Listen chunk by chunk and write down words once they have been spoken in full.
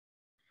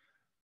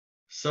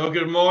So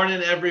good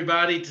morning,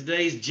 everybody.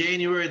 Today's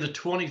January the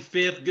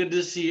 25th. Good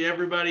to see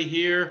everybody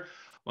here.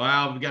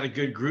 Wow, we've got a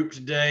good group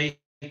today,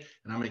 and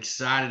I'm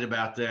excited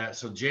about that.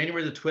 So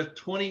January the 12th,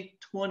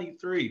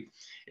 2023.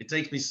 It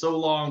takes me so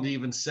long to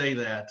even say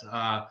that.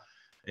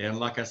 And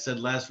like I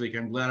said last week,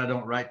 I'm glad I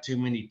don't write too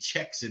many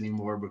checks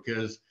anymore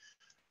because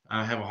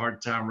I have a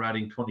hard time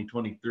writing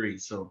 2023.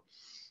 So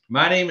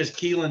my name is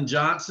Keelan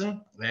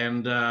Johnson,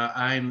 and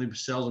I am the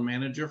sales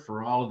manager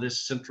for all of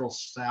this Central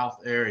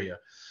South area.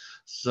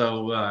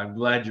 So I'm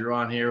glad you're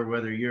on here,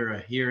 whether you're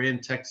here in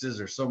Texas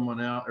or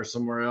someone else or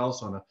somewhere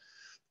else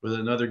with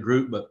another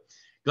group. But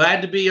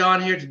glad to be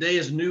on here. Today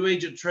is new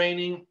agent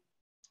training.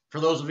 For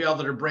those of y'all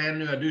that are brand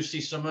new, I do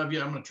see some of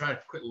you. I'm going to try to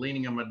quit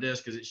leaning on my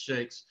desk because it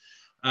shakes.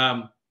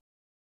 Um,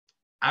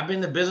 I've been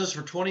in the business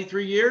for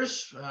 23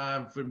 years.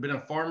 I've been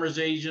a farmer's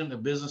agent, a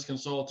business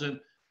consultant.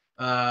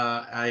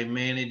 I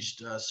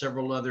managed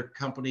several other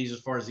companies as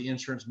far as the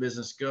insurance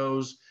business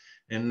goes,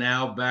 and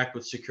now back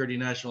with Security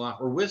National Life,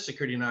 or with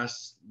Security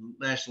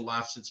National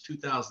Life since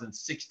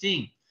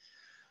 2016.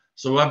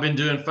 So I've been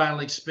doing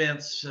final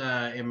expense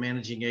and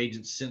managing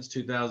agents since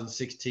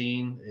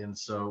 2016, and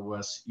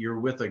so you're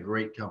with a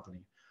great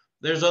company.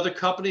 There's other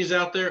companies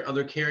out there,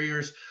 other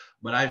carriers,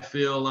 but I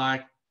feel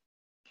like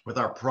with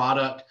our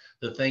product,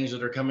 the things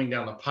that are coming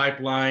down the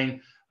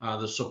pipeline,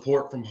 the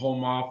support from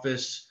home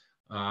office,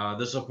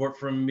 the support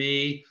from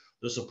me,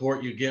 the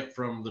support you get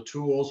from the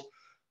tools.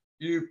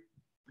 You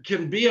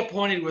can be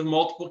appointed with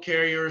multiple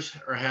carriers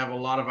or have a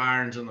lot of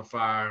irons in the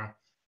fire.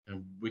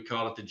 And we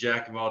call it the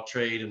jack of all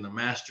trade and the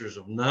masters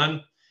of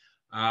none.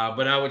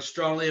 But I would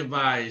strongly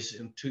advise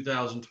in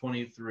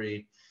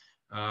 2023,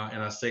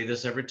 and I say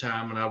this every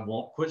time, and I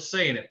won't quit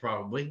saying it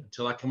probably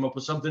until I come up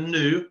with something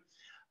new,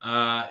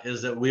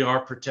 is that we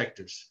are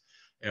protectors.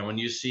 And when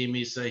you see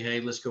me say,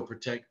 hey, let's go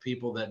protect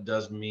people, that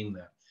does mean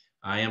that.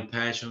 I am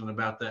passionate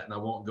about that, and I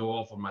won't go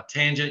off on my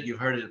tangent. You've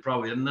heard it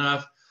probably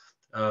enough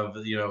of,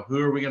 who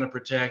are we going to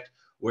protect?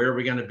 Where are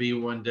we going to be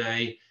one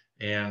day?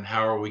 And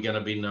how are we going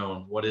to be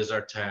known? What is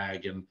our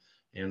tag,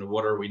 and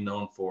what are we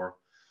known for?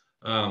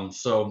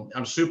 So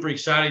I'm super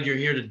excited you're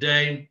here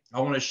today.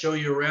 I want to show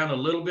you around a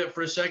little bit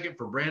for a second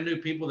for brand new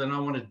people. Then I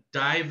want to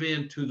dive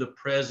into the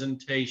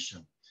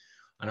presentation.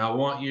 And I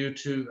want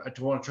to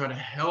try to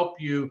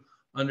help you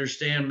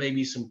understand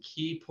maybe some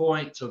key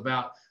points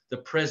about the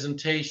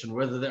presentation,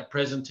 whether that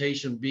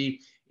presentation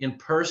be in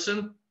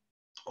person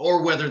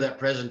or whether that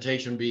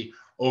presentation be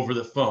over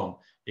the phone.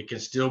 It can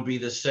still be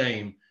the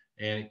same,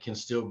 and it can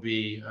still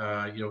be,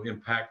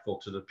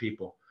 impactful to the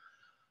people.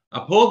 I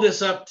pulled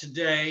this up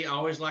today. I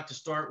always like to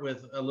start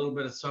with a little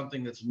bit of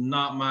something that's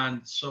not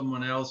mine,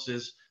 someone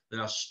else's that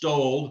I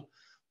stole.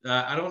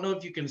 I don't know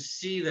if you can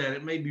see that.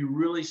 It may be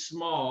really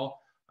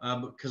small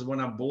because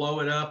when I blow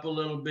it up a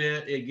little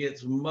bit, it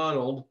gets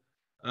muddled.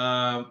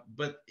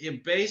 But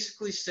it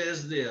basically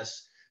says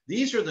this.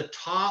 These are the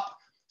top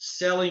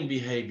selling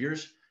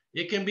behaviors.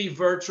 It can be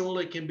virtual,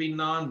 it can be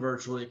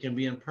non-virtual, it can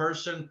be in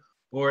person,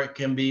 or it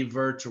can be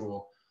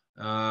virtual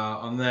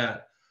on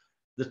that.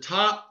 The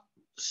top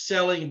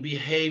selling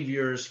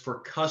behaviors for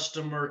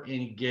customer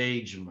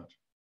engagement.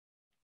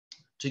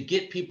 To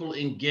get people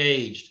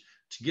engaged,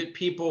 to get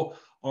people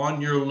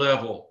on your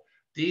level.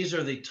 These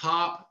are the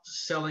top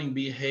selling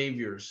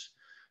behaviors.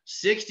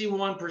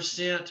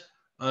 61%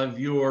 of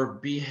your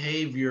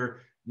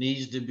behavior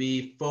needs to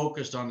be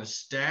focused on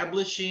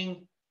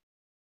establishing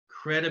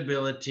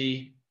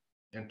credibility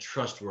and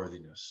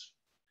trustworthiness.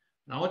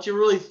 Now, I want you to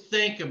really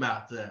think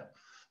about that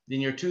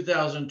in your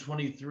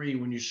 2023,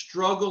 when you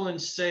struggle in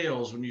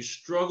sales, when you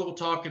struggle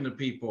talking to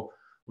people,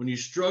 when you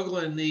struggle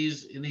in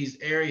these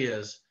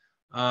areas,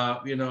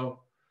 61%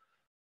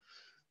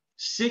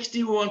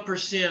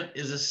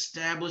 is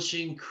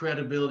establishing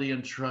credibility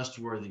and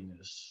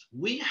trustworthiness.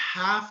 We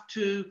have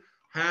to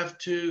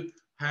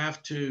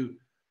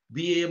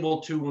be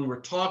able to, when we're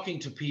talking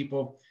to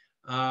people,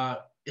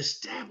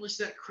 establish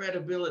that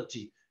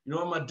credibility.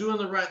 Am I doing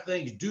the right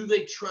things? Do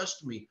they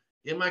trust me?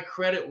 Am I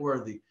credit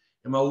worthy?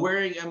 Am I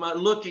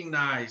looking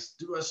nice?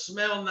 Do I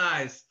smell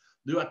nice?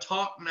 Do I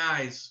talk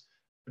nice?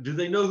 Do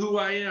they know who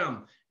I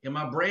am? Am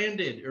I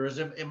branded? Or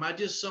am I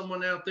just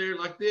someone out there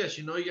like this?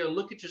 You got to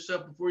look at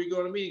yourself before you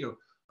go to a meeting. Go,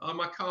 oh,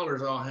 my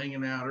collar's all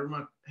hanging out, or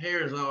my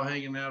hair is all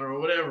hanging out, or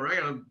whatever. I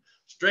got to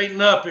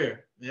straighten up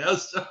here, or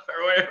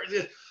whatever it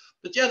is.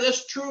 But yeah,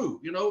 that's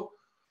true.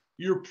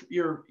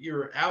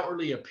 Your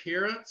outwardly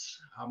appearance,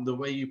 the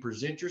way you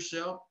present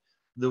yourself,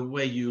 the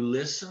way you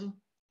listen,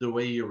 the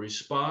way you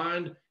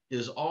respond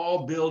is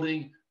all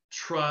building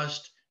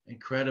trust and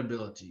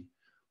credibility.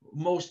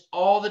 Most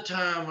all the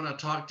time when I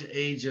talk to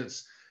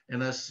agents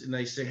and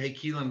they say, hey,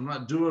 Keelan, I'm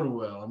not doing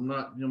well. I'm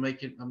not,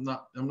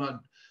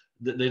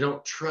 they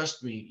don't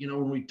trust me.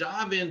 When we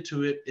dive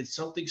into it, it's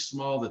something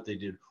small that they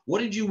did. What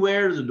did you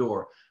wear to the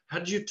door? How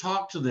did you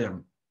talk to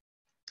them?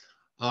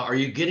 Are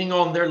you getting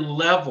on their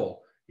level?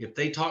 If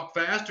they talk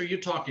fast, are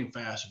you talking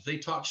fast? If they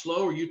talk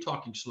slow, are you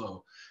talking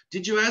slow?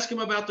 Did you ask them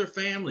about their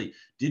family?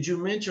 Did you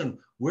mention,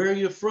 where are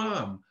you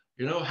from?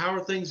 How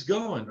are things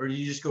going? Or do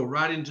you just go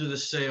right into the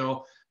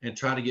sale and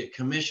try to get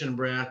commission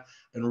breath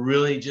and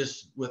really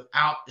just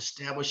without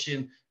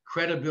establishing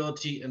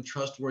credibility and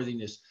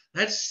trustworthiness.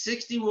 That's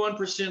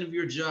 61% of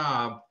your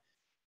job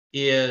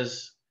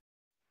is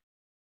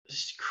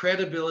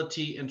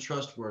credibility and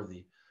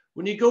trustworthy.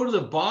 When you go to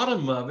the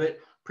bottom of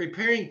it,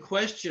 preparing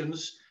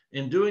questions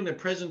and doing the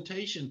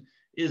presentation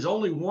is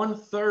only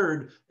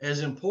 1/3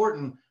 as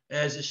important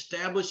as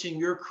establishing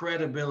your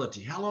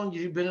credibility. How long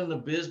have you been in the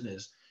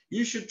business?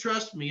 You should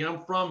trust me.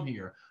 I'm from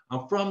here.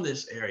 I'm from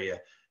this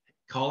area.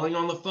 Calling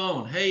on the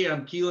phone. Hey,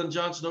 I'm Keelan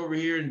Johnson over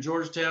here in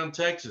Georgetown,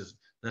 Texas.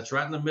 That's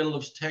right in the middle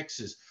of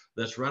Texas.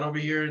 That's right over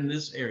here in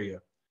this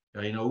area.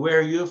 Now, where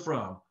are you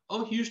from?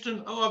 Oh,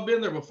 Houston. Oh, I've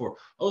been there before.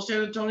 Oh,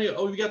 San Antonio.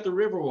 Oh, you got the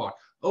Riverwalk.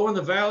 Oh, in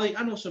the Valley.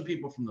 I know some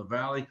people from the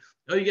Valley.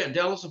 Oh, you got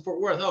Dallas and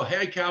Fort Worth. Oh,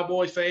 hey,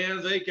 Cowboys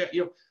fans. They got,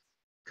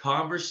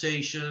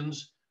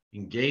 conversations,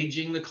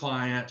 engaging the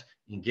client,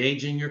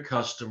 engaging your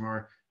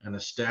customer, and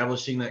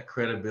establishing that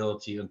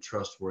credibility and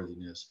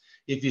trustworthiness.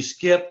 If you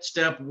skip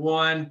step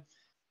one,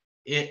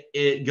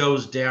 it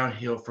goes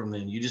downhill from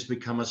then. You just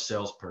become a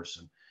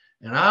salesperson.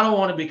 And I don't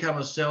want to become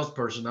a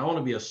salesperson. I want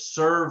to be a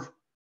servant.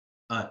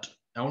 I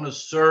want to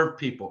serve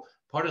people.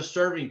 Part of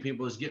serving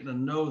people is getting to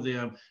know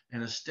them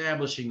and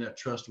establishing that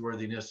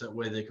trustworthiness. That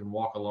way they can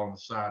walk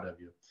alongside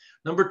of you.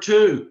 Number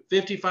two,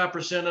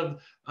 55%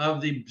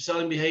 of the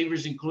selling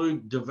behaviors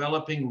include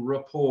developing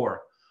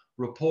rapport.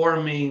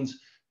 Rapport means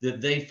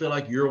that they feel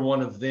like you're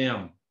one of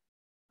them.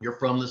 You're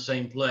from the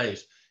same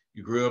place.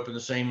 You grew up in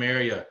the same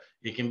area.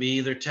 It can be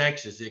either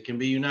Texas, it can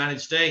be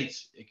United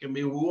States, it can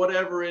be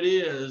whatever it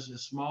is,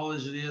 as small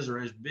as it is or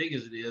as big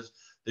as it is,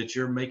 that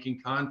you're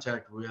making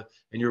contact with,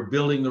 and you're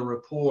building the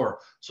rapport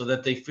so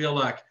that they feel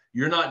like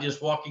you're not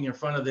just walking in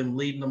front of them,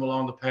 leading them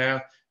along the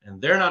path,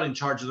 and they're not in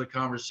charge of the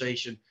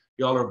conversation.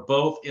 Y'all are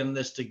both in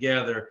this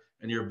together,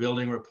 and you're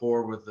building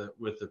rapport with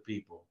the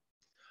people.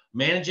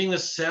 Managing the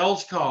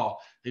sales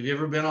call. Have you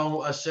ever been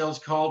on a sales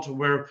call to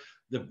where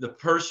the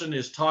person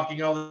is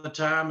talking all the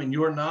time and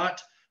you're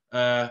not?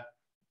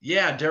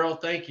 Yeah,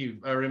 Daryl, thank you.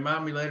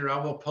 Remind me later. I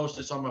will post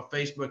this on my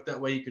Facebook. That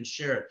way you can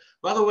share it.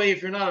 By the way,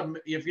 if you're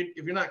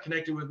not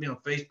connected with me on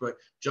Facebook,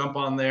 jump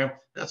on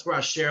there. That's where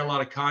I share a lot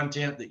of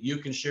content that you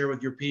can share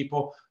with your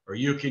people or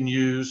you can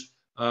use.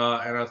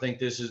 And I think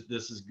this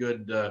is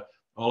good.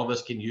 All of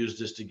us can use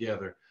this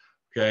together.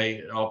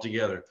 Okay, all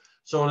together.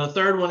 So the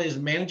third one is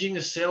managing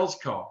the sales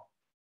call.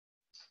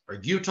 Are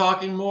you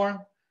talking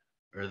more?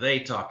 Or are they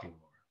talking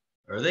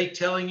more? Are they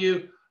telling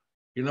you,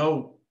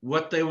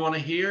 what they want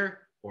to hear?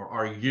 Or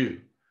are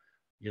you?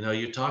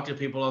 You talk to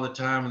people all the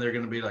time and they're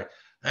going to be like,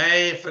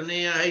 hey,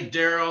 Fania, hey,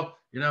 Daryl,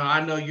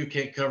 I know you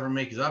can't cover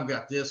me because I've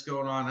got this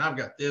going on. I've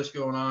got this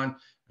going on.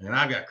 And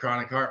I've got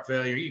chronic heart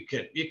failure. You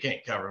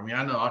can't cover me.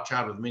 I know I'll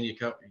try with many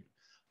companies.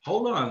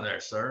 Hold on there,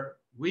 sir.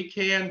 We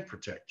can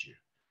protect you.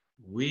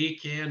 We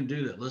can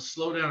do that. Let's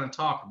slow down and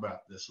talk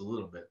about this a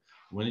little bit.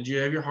 When did you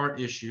have your heart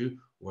issue?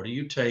 What are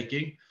you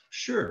taking?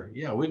 Sure.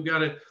 Yeah, we've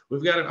got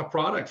a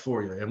product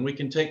for you and we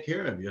can take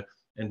care of you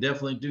and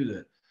definitely do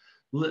that.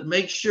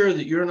 Make sure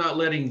that you're not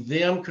letting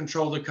them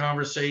control the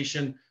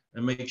conversation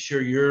and make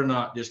sure you're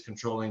not just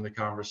controlling the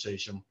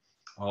conversation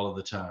all of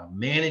the time.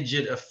 Manage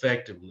it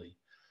effectively.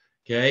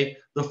 Okay.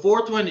 The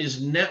fourth one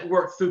is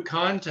network through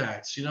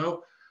contacts,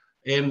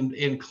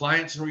 and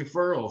clients and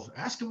referrals.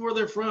 Ask them where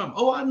they're from.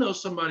 Oh, I know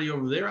somebody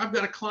over there. I've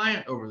got a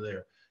client over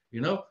there,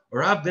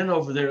 or I've been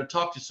over there to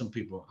talk to some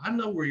people. I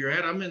know where you're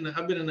at. I've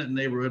been in that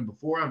neighborhood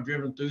before. I've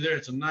driven through there.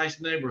 It's a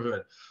nice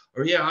neighborhood.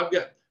 Or yeah, I've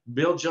got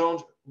Bill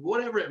Jones,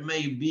 whatever it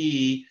may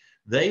be.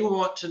 They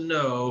want to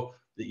know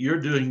that you're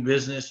doing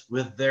business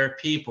with their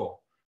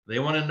people. They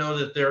want to know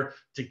that they're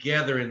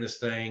together in this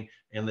thing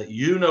and that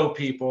you know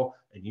people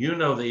and you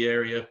know the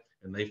area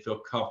and they feel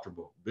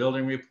comfortable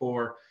building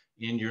rapport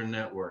in your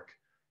network.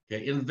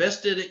 Okay.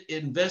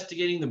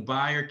 Investigating the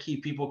buyer, key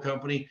people,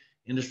 company,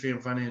 industry,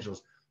 and financials.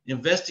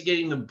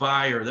 Investigating the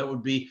buyer.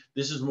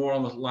 This is more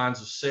on the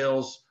lines of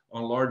sales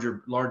on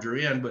larger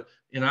end, but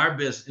in our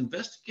business,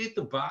 investigate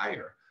the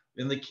buyer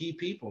and the key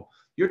people.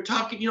 You're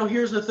talking,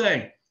 here's the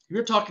thing.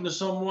 You're talking to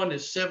someone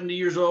that's 70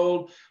 years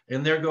old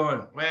and they're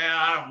going, well,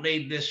 I don't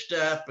need this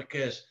stuff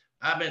because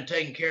I've been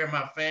taking care of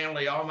my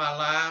family all my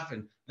life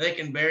and they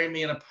can bury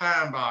me in a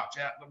pine box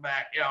out in the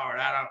backyard.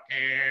 I don't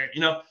care.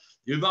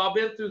 You've all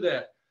been through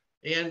that.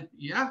 And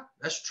yeah,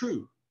 that's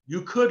true.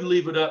 You could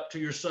leave it up to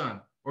your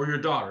son or your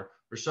daughter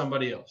or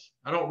somebody else.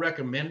 I don't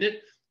recommend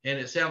it. And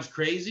it sounds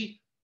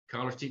crazy.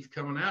 College teeth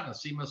coming out. I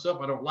see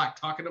myself. I don't like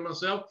talking to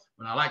myself,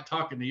 but I like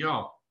talking to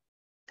y'all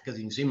because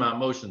you can see my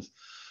emotions.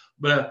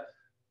 But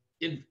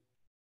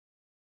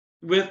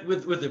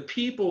with the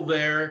people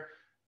there,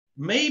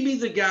 maybe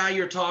the guy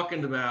you're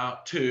talking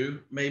about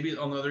too, maybe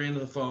on the other end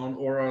of the phone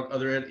or on the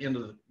other end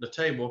of the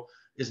table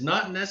is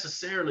not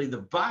necessarily the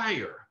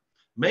buyer.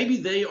 Maybe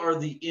they are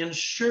the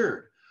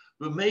insured,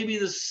 but maybe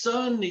the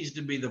son needs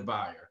to be the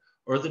buyer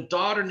or the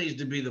daughter needs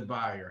to be the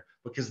buyer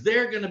because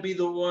they're going to be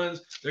the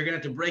ones, they're going to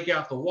have to break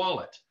out the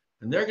wallet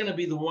and they're going to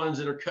be the ones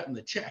that are cutting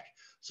the check.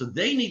 So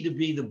they need to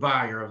be the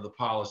buyer of the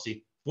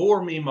policy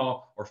for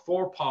Meemaw or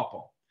for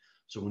Pawpaw.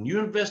 So when you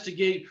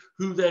investigate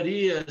who that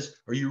is,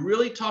 are you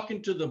really talking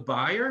to the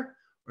buyer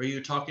or are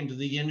you talking to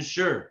the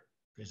insured?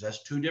 Because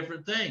that's two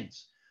different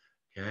things.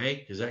 Okay,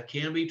 because that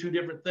can be two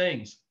different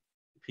things.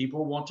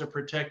 People want to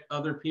protect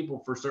other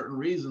people for certain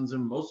reasons,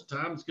 and most of the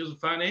time it's because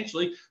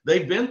financially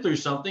they've been through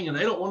something and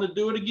they don't want to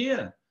do it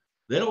again.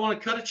 They don't want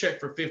to cut a check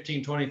for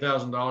 $15,000,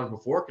 $20,000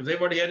 before because they've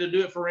already had to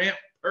do it for Aunt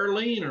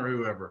Perlene or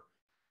whoever.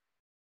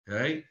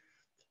 Okay,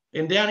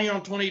 and down here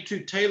on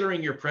 22,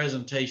 tailoring your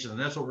presentation, and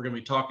that's what we're going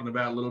to be talking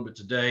about a little bit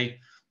today.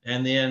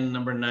 And then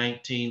number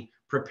 19,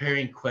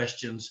 preparing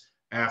questions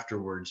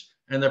afterwards.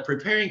 And the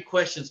preparing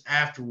questions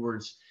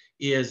afterwards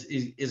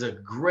is a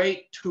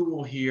great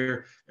tool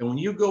here. And when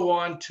you go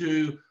on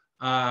to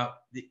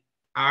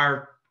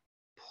our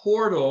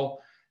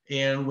portal,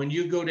 and when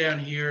you go down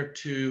here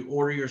to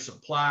order your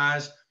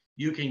supplies,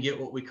 you can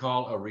get what we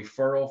call a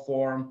referral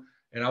form,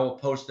 and I will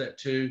post that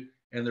too.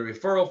 And the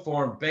referral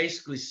form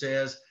basically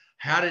says,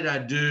 how did I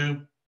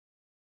do?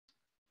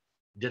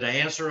 Did I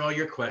answer all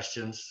your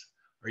questions?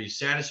 Are you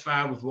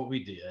satisfied with what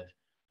we did?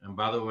 And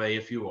by the way,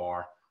 if you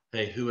are,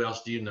 hey, who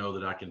else do you know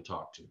that I can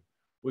talk to?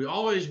 We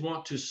always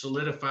want to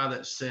solidify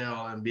that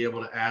sale and be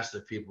able to ask the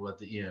people at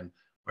the end,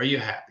 are you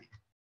happy?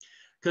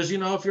 Because,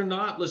 if you're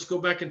not, let's go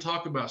back and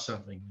talk about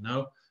something,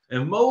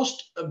 And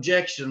most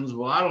objections,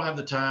 well, I don't have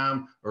the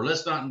time, or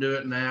let's not do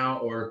it now,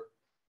 or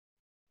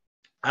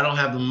I don't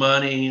have the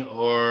money,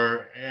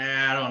 or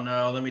I don't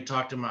know, let me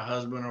talk to my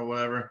husband or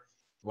whatever,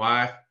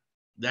 wife.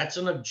 That's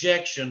an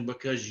objection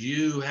because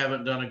you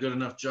haven't done a good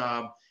enough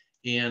job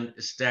in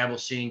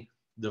establishing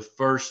the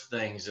first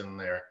things in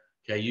there.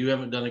 Okay, you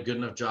haven't done a good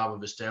enough job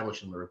of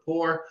establishing the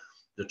rapport,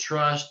 the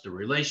trust, the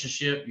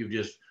relationship. You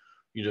just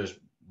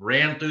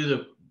ran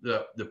through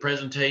the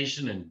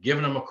presentation and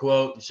given them a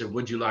quote and said,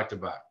 would you like to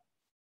buy?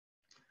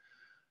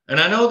 And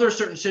I know there's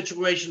certain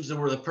situations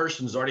where the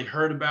person's already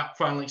heard about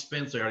final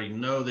expense. They already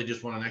know they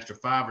just want an extra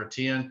 5 or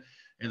 10,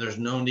 and there's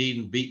no need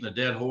in beating a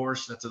dead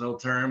horse. That's an old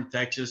term,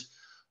 Texas.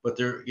 But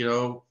they're,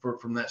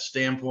 from that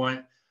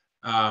standpoint.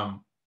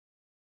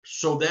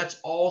 So that's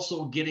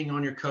also getting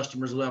on your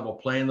customer's level,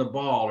 playing the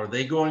ball. Are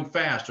they going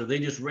fast? Are they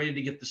just ready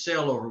to get the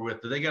sale over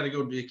with? Do they got to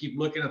go keep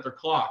looking at their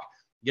clock,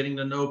 getting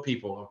to know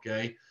people,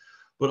 okay?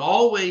 But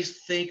always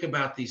think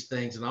about these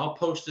things, and I'll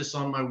post this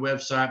on my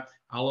website.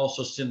 I'll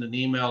also send an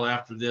email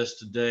after this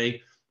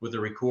today with a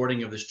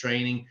recording of this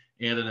training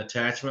and an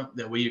attachment.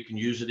 That way you can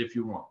use it if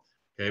you want,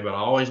 okay? But I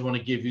always want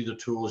to give you the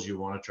tools you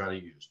want to try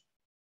to use.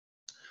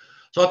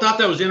 So I thought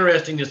that was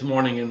interesting this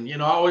morning. And,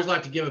 I always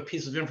like to give a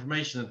piece of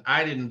information that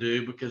I didn't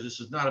do, because this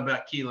is not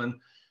about Keelan.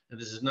 And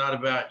this is not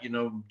about,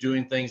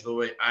 doing things the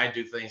way I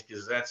do things,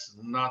 because that's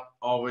not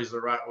always the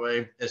right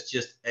way. It's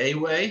just a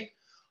way.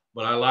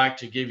 But I like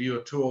to give you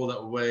a tool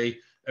that way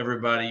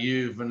everybody,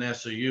 you,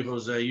 Vanessa, you,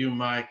 Jose, you,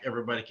 Mike,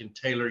 everybody can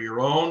tailor your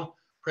own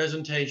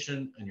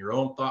presentation and your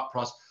own thought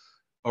process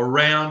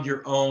around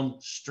your own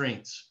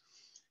strengths.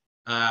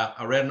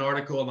 I read an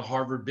article in the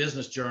Harvard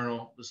Business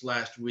Journal this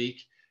last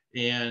week,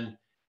 and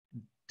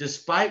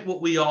despite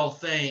what we all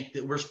think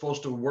that we're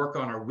supposed to work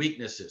on our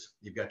weaknesses,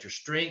 you've got your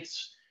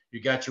strengths,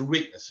 you got your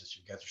weaknesses,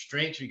 you got your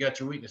strengths, you got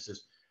your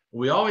weaknesses.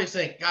 We always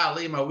think,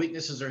 golly, my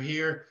weaknesses are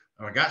here.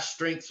 I got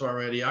strengths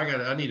already.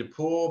 I need to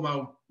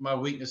pull my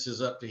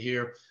weaknesses up to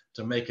here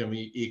to make them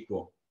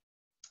equal.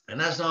 And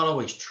that's not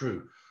always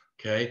true.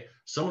 Okay.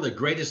 Some of the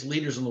greatest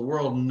leaders in the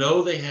world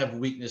know they have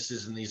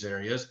weaknesses in these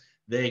areas.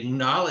 They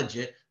acknowledge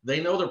it.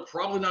 They know they're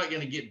probably not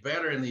going to get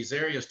better in these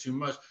areas too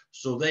much.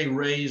 So they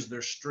raise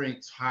their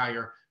strengths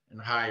higher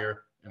and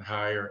higher and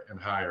higher and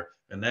higher.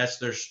 And that's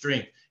their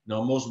strength.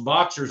 Most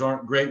boxers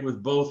aren't great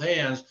with both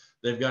hands.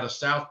 They've got a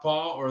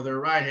southpaw, or they're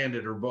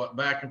right-handed, or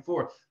back and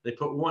forth. They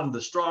put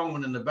the strong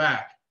one in the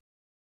back.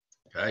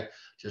 Okay.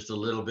 Just a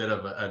little bit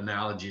of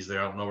analogies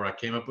there. I don't know where I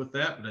came up with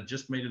that, but I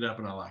just made it up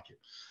and I like it.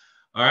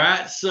 All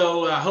right.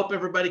 So I hope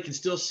everybody can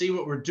still see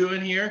what we're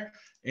doing here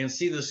and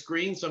see the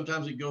screen.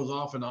 Sometimes it goes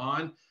off and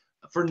on.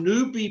 For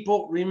new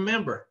people,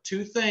 remember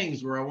 2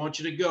 things where I want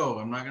you to go.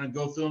 I'm not going to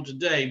go through them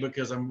today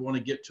because I want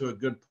to get to a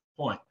good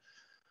point.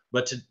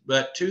 But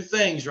 2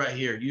 things right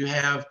here. You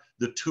have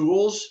the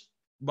tools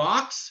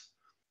box.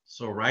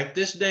 So write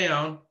this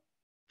down.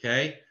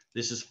 Okay.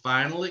 This is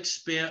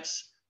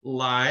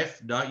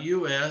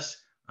finalexpenselife.us.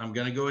 I'm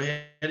going to go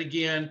ahead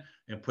again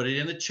and put it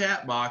in the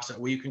chat box that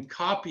way you can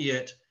copy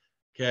it.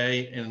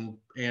 Okay.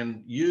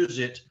 And use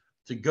it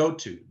to go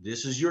to.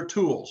 This is your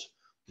tools.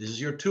 This is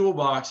your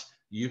toolbox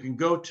you can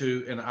go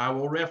to, and I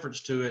will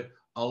reference to it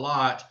a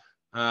lot,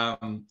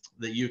 that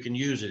you can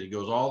use it. It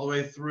goes all the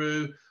way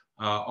through.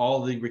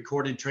 All the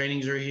recorded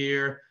trainings are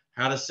here.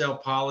 How to sell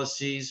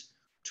policies,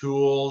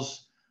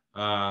 tools,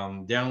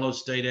 download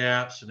state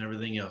apps, and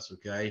everything else.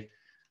 Okay.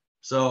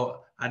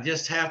 So I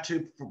just have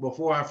to,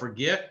 before I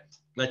forget,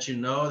 let you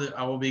know that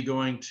I will be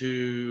going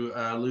to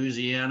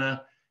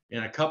Louisiana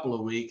in a couple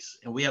of weeks,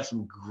 and we have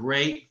some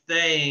great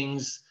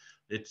things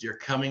that you're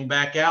coming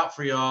back out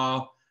for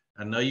y'all.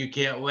 I know you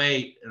can't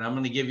wait, and I'm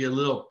going to give you a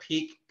little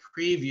peek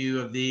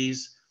preview of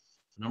these.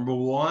 Number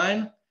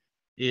 1,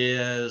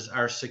 is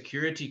our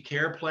security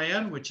care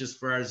plan, which is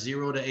for our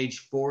 0 to age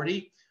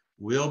 40.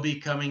 Will be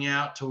coming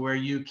out to where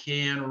you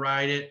can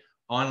write it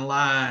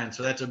online.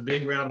 So that's a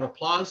big round of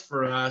applause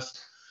for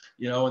us,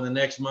 you know, in the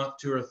next month,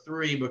 2 or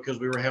 3, because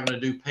we were having to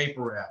do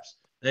paper wraps.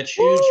 That's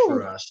huge for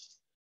Woo! us.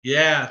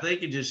 Yeah,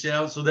 thank you,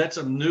 Giselle. So that's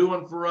a new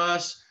one for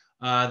us.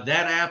 That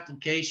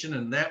application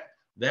and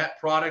that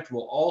product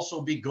will also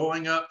be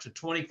going up to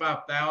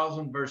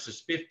 25,000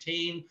 versus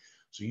 15.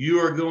 So you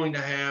are going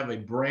to have a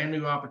brand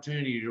new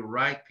opportunity to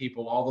write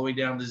people all the way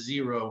down to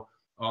 0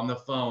 on the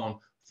phone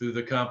through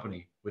the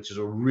company, which is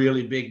a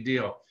really big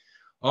deal.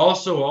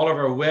 Also, all of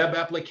our web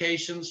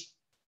applications,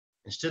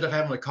 instead of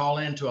having to call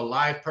in to a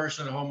live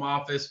person at home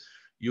office,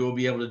 you will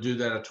be able to do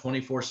that a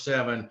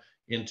 24/7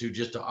 into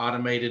just an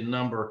automated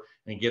number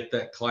and get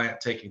that client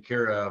taken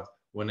care of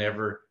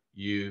whenever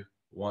you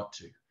want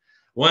to.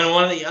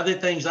 One of the other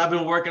things I've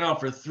been working on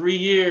for 3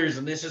 years,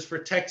 and this is for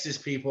Texas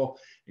people,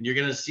 and you're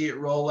going to see it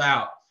roll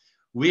out.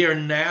 We are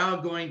now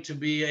going to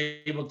be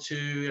able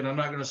to, and I'm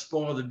not going to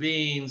spoil the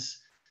beans,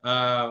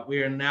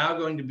 we are now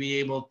going to be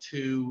able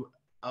to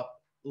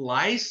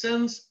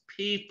license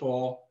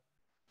people,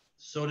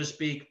 so to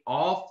speak,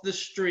 off the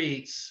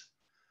streets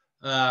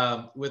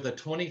with a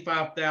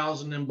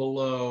 25,000 and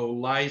below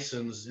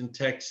license in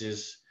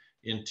Texas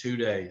in 2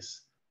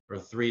 days or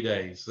 3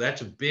 days. So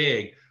that's a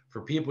big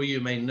for people you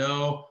may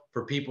know,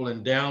 for people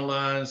in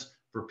downlines,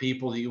 for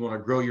people that you want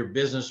to grow your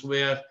business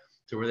with,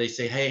 to where they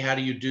say, hey, how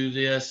do you do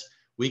this?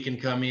 We can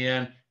come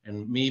in,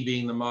 and me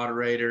being the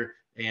moderator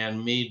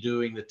and me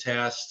doing the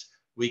test,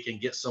 we can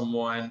get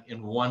someone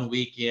in 1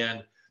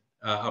 weekend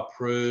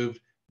approved,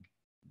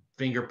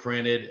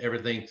 fingerprinted,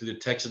 everything through the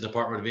Texas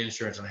Department of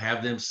Insurance, and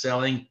have them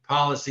selling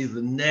policies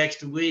the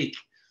next week.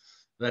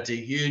 That's a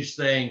huge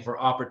thing for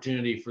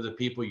opportunity for the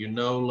people you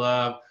know,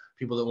 love,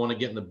 people that want to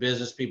get in the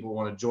business, people who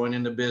want to join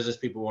in the business,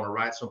 people who want to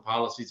write some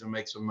policies and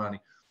make some money.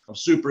 I'm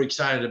super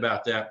excited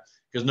about that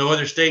because no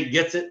other state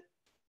gets it,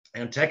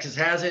 and Texas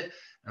has it.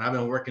 And I've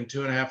been working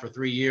 2.5 or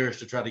 3 years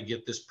to try to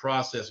get this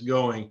process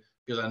going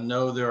because I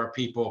know there are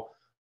people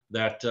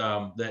that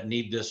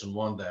need this and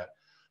want that.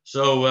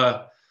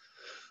 So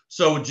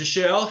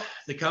Giselle,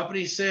 the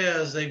company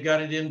says they've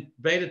got it in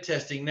beta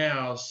testing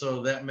now.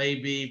 So that may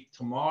be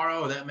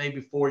tomorrow, that may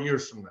be 4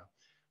 years from now.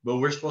 But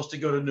we're supposed to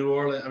go to New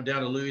Orleans,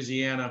 down to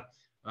Louisiana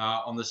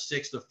on the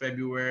 6th of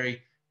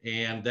February.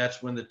 And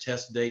that's when the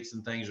test dates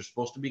and things are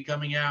supposed to be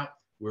coming out.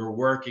 We're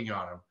working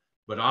on them.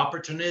 But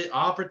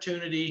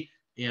opportunity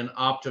and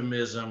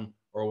optimism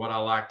are what I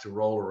like to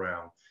roll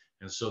around.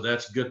 And so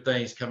that's good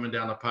things coming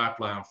down the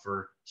pipeline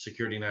for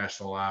Security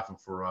National Life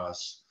and for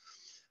us.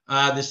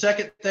 The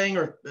second thing,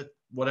 or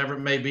whatever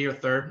it may be, or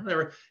third,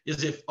 whatever,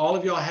 is if all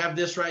of y'all have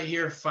this right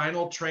here,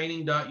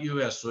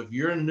 finaltraining.us. So if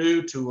you're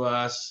new to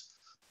us,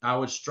 I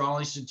would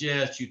strongly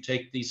suggest you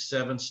take these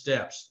 7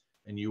 steps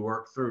and you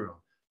work through them,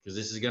 because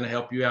this is going to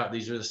help you out.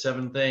 These are the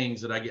 7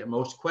 things that I get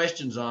most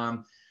questions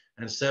on,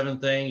 and 7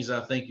 things I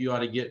think you ought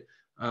to get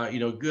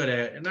good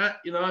at. And I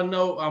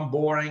know I'm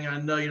boring. I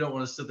know you don't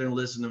want to sit there and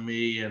listen to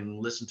me and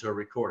listen to a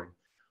recording,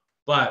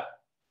 but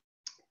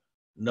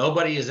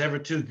nobody is ever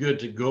too good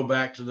to go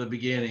back to the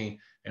beginning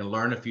and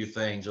learn a few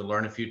things and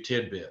learn a few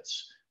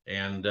tidbits.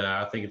 And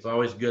I think it's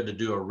always good to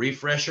do a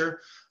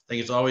refresher. I think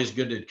it's always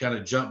good to kind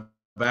of jump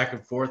back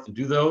and forth and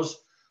do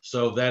those.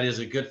 So that is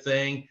a good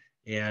thing.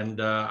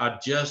 And I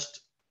just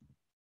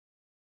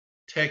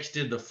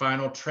texted the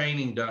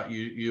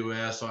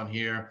finaltraining.us on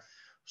here.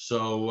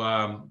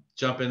 So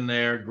jump in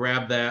there,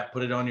 grab that,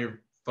 put it on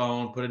your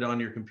phone, put it on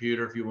your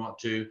computer if you want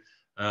to.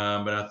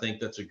 But I think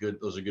those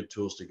are good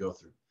tools to go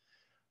through.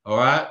 All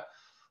right.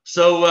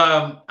 So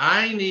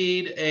I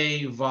need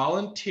a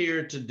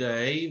volunteer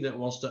today that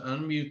wants to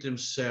unmute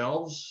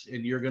themselves,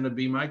 and you're going to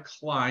be my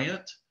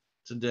client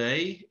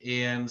today.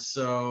 And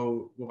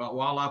so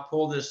while I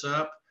pull this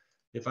up,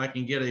 if I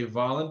can get a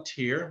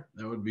volunteer,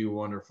 that would be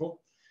wonderful.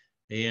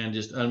 And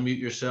just unmute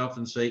yourself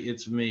and say,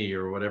 it's me,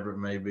 or whatever it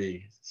may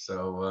be.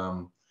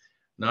 So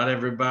not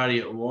everybody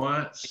at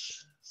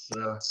once.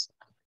 So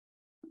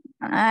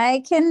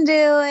I can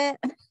do it.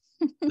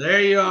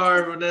 there you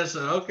are,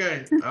 Vanessa.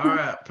 Okay. All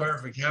right.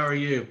 Perfect. How are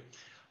you?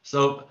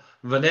 So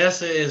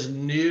Vanessa is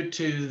new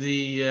to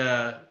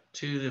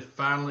the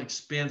final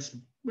expense.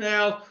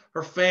 Well,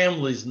 her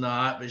family's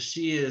not, but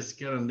she is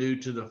kind of new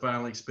to the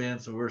final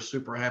expense, and we're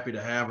super happy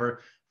to have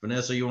her.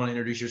 Vanessa, you want to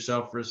introduce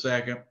yourself for a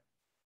second?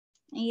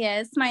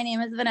 Yes, my name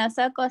is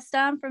Vanessa Costa.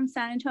 I'm from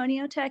San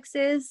Antonio,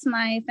 Texas.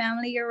 My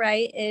family, you're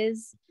right,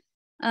 is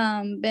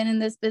been in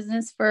this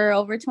business for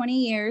over 20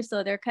 years.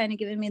 So they're kind of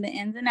giving me the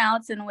ins and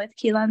outs. And with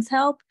Keelan's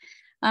help,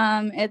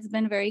 it's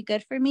been very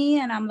good for me,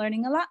 and I'm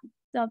learning a lot.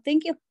 So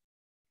thank you.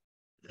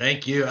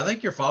 Thank you. I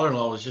think your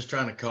father-in-law was just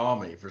trying to call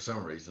me for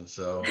some reason.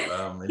 So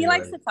anyway, he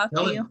likes to talk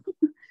to you.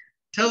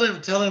 Tell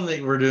him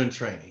that we're doing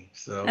training.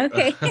 So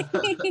okay.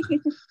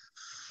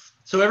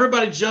 So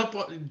everybody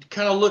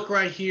kind of look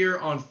right here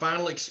on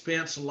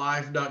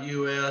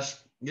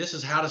finalexpenselife.us. This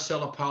is how to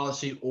sell a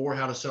policy or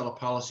how to sell a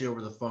policy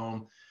over the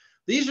phone.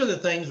 These are the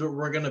things that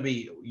we're going to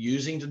be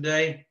using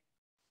today.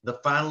 the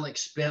final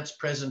expense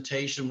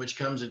presentation, which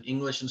comes in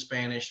English and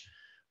Spanish,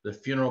 the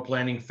funeral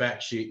planning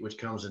fact sheet, which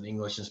comes in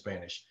English and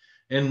Spanish.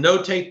 And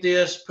notate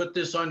this, put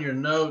this on your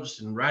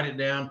notes and write it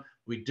down.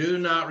 We do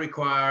not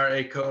require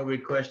a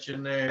COVID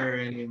questionnaire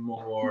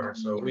anymore.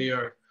 So we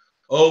are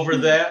over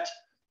that,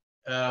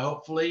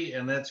 hopefully,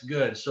 and that's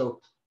good.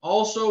 So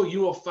also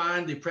you will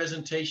find the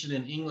presentation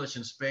in English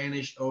and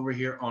Spanish over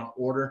here on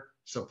order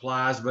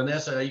supplies.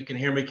 Vanessa, you can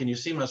hear me. Can you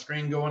see my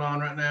screen going on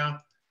right now?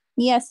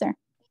 Yes, sir.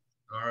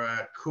 All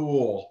right,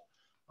 cool.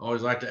 I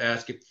always like to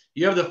ask it.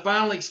 You have the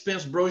final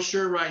expense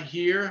brochure right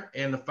here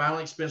and the final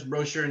expense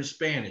brochure in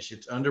Spanish.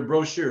 It's under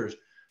brochures.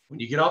 When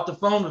you get off the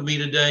phone with me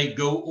today,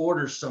 go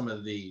order some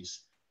of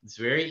these. It's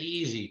very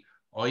easy.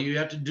 All you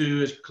have to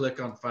do is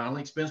click on final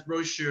expense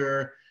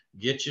brochure,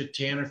 get you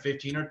 10 or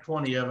 15 or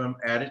 20 of them,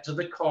 add it to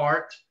the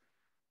cart,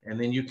 and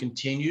then you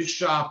continue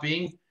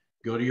shopping.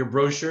 Go to your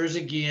brochures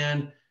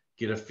again,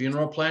 get a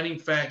funeral planning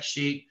fact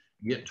sheet,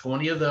 get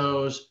 20 of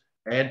those,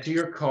 add to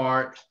your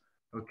cart,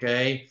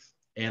 okay?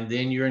 And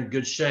then you're in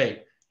good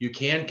shape. You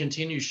can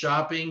continue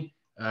shopping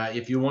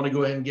if you want to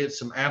go ahead and get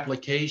some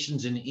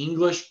applications in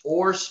English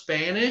or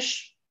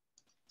Spanish.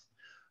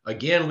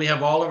 Again, we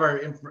have all of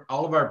our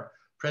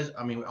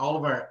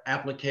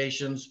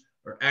applications,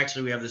 or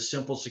actually we have the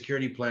simple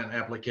security plan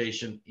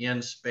application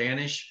in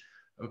Spanish,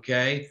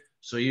 okay?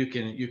 So you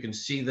can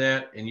see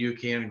that, and you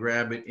can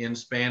grab it in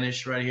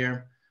Spanish right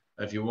here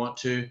if you want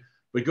to.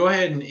 But go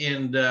ahead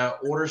and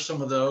order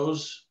some of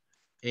those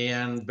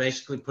and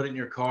basically put it in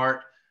your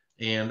cart.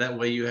 And that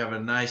way you have a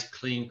nice,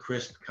 clean,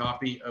 crisp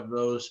copy of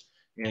those,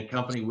 and a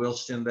company will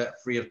send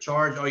that free of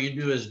charge. All you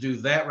do is do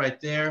that right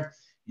there.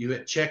 You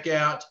hit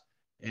checkout,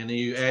 and then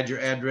you add your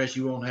address.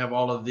 You won't have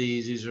all of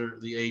these. These are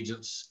the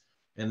agents.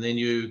 And then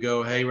you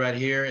go, hey, right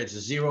here, it's a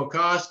zero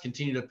cost,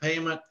 continue to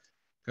payment,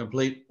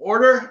 complete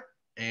order,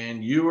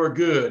 and you are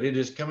good. It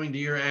is coming to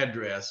your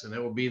address, and it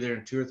will be there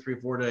in 2 or 3 or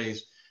 4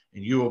 days,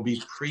 and you will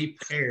be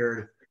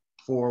prepared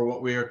for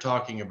what we are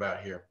talking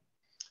about here,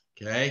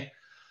 okay?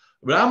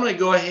 But I'm going to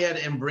go ahead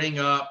and bring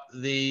up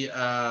these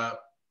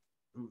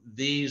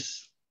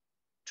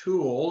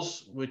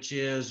tools, which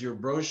is your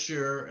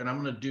brochure, and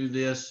I'm going to do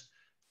this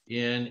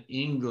in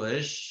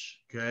English,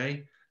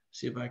 okay?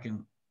 See if I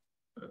can.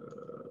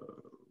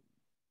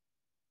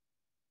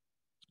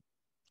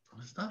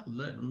 It's not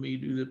letting me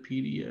do the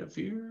PDF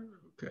here.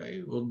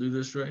 Okay, we'll do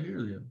this right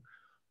here then.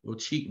 We'll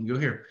cheat and go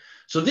here.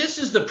 So this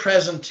is the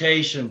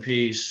presentation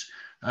piece.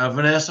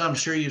 Vanessa, I'm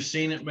sure you've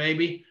seen it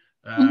maybe.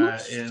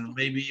 And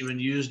maybe even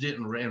used it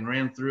and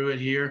ran through it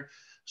here.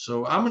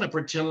 So I'm going to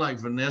pretend like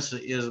Vanessa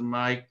is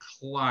my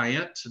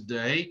client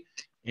today.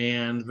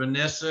 And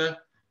Vanessa,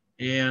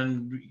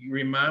 and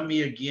remind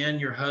me again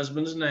your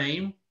husband's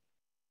name.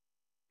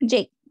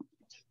 Jake.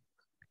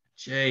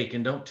 Jake,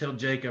 and don't tell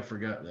Jake I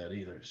forgot that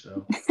either.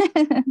 So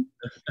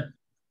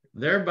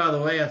there, by the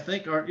way, I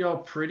think, aren't y'all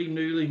pretty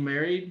newly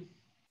married?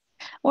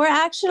 We're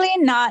actually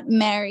not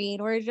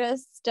married. We're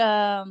just,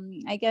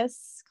 I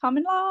guess,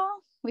 common law.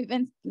 We've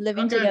been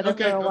living together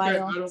for a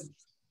while.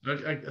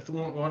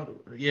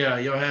 Yeah,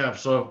 you'll have.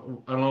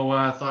 So I don't know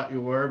why I thought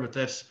you were, but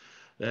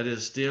that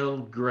is still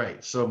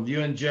great. So you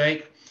and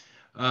Jake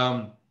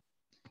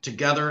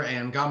together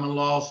and common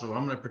law. So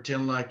I'm going to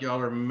pretend like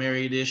y'all are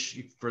married-ish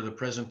for the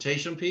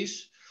presentation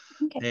piece.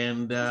 Okay.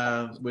 And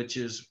which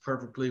is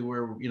perfectly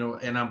where,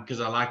 and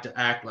because I like to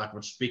act like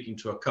we're speaking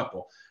to a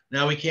couple.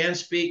 Now we can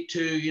speak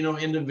to,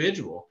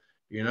 individual,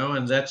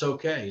 and that's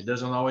okay. It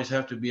doesn't always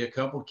have to be a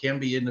couple, it can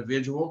be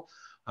individual.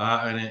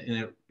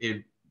 And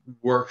it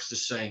works the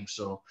same.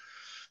 So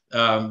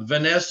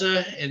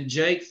Vanessa and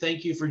Jake,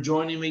 thank you for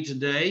joining me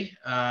today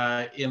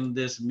in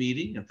this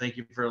meeting, and thank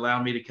you for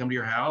allowing me to come to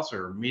your house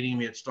or meeting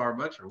me at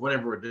Starbucks or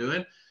whatever we're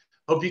doing.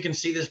 Hope you can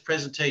see this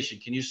presentation.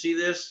 Can you see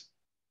this?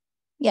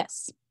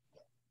 Yes.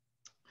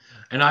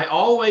 And I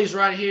always,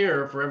 right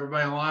here for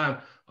everybody online,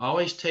 I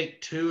always take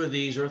 2 of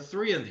these or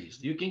 3 of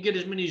these. You can get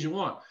as many as you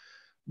want,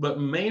 but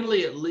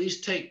mainly at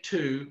least take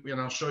 2, and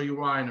I'll show you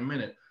why in a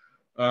minute.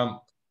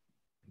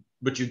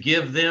 But you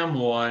give them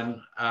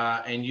one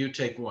and you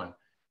take one.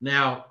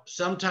 Now,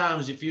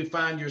 sometimes if you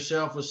find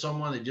yourself with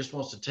someone that just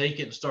wants to take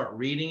it and start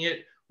reading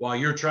it while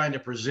you're trying to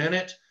present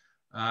it,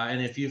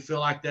 and if you feel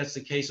like that's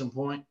the case in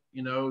point,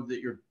 that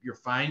you're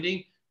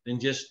finding, then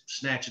just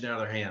snatch it out of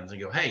their hands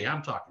and go, hey,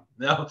 I'm talking.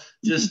 No,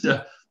 just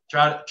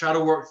try to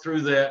work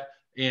through that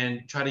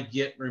and try to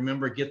get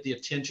the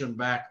attention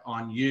back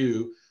on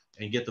you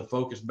and get the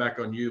focus back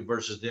on you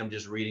versus them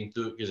just reading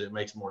through it because it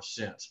makes more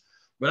sense.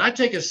 But I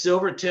take a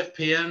silver tip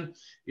pen,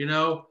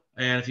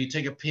 and if you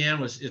take a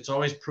pen, it's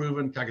always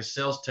proven like a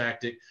sales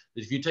tactic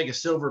that if you take a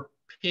silver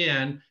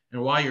pen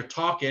and while you're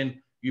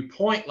talking, you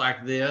point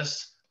like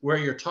this where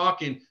you're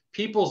talking,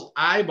 people's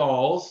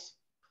eyeballs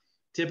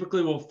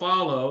typically will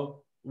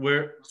follow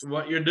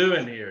what you're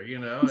doing here.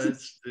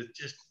 It's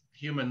just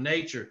human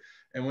nature.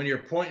 And when you're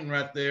pointing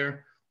right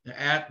there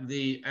at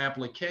the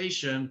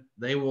application,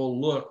 they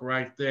will look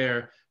right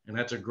there. And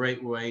that's a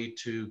great way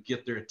to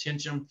get their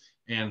attention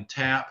and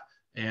tap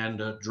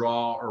and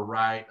draw or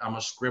write. I'm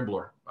a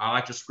scribbler. I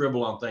like to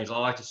scribble on things. I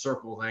like to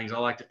circle things. I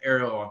like to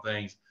arrow on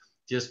things.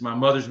 Just my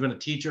mother's been a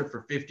teacher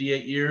for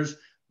 58 years.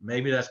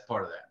 Maybe that's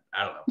part of that.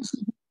 I don't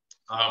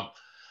know.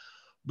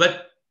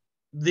 But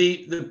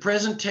the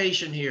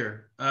presentation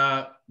here,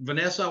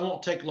 Vanessa, I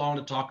won't take long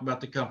to talk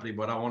about the company,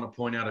 but I want to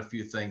point out a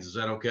few things. Is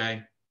that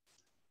okay?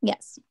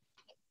 Yes.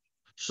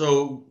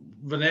 So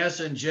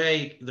Vanessa and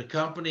Jake, the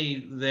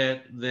company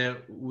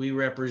that we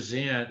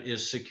represent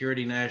is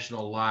Security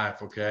National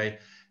Life, okay?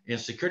 And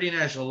Security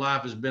National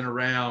Life has been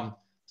around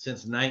since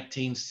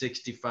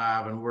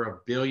 1965, and we're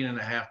 $1.5 billion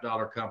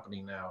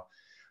company now.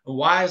 And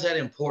why is that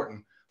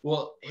important?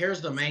 Well,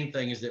 here's the main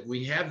thing: is that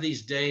we have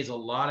these days a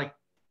lot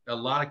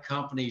of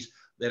companies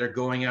that are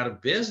going out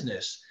of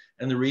business,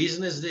 and the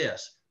reason is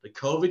this: the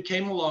COVID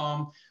came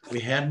along, we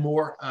had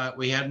more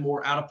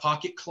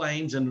out-of-pocket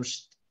claims, and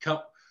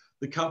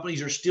the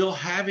companies are still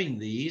having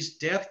these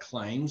death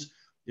claims.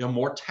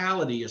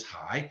 Mortality is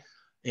high,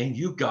 and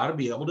you've got to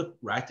be able to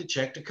write the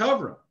check to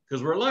cover them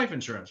because we're life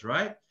insurance,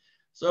 right?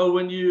 So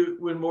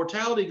when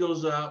mortality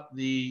goes up,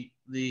 the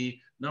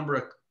number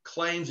of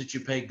claims that you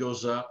pay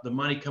goes up, the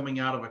money coming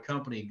out of a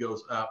company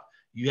goes up.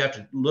 You have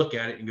to look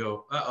at it and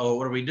go, uh-oh,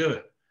 what are we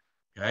doing?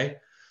 Okay.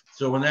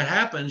 So when that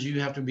happens, you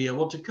have to be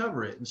able to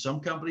cover it. And some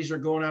companies are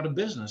going out of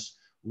business.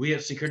 We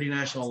at Security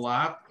National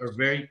Life are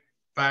very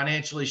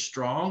financially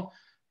strong.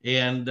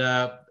 And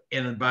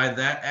by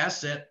that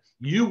asset,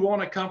 you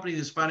want a company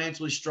that's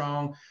financially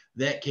strong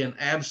that can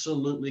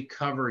absolutely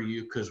cover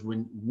you. Because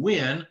when,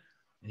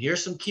 and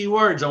here's some key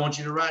words I want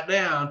you to write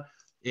down.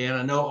 And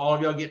I know all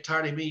of y'all get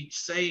tired of me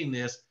saying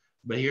this,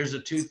 but here's the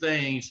two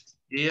things: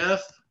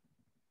 if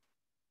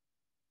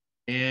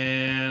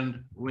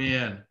and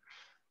when.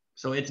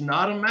 So it's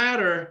not a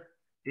matter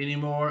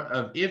anymore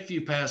of if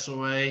you pass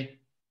away.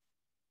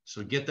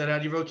 So get that out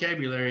of your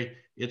vocabulary.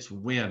 It's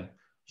when.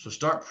 So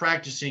start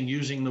practicing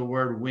using the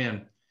word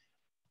when.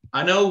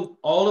 I know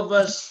all of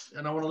us,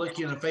 and I want to look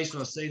you in the face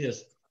when I say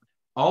this,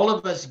 all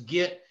of us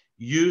get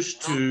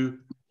used to,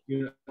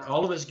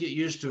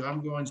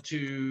 I'm going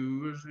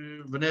to,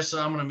 Vanessa,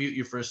 I'm going to mute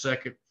you for a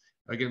second.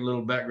 I get a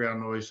little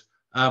background noise.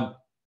 All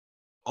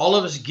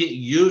of us get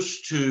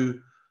used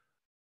to,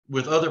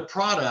 with other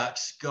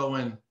products,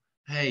 going,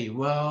 hey,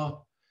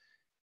 well,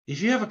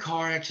 if you have a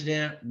car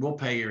accident, we'll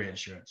pay your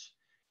insurance.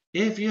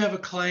 If you have a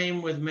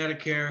claim with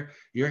Medicare,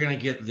 you're going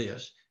to get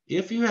this.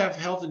 If you have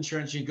health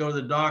insurance, you go to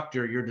the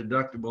doctor, your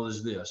deductible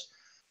is this.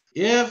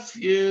 If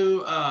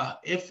you have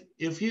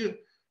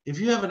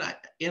an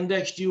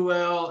indexed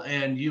UL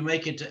and you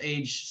make it to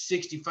age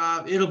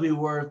 65, it'll be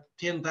worth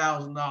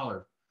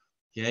 $10,000.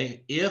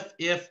 Okay.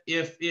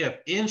 If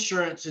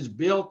insurance is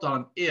built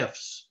on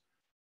ifs,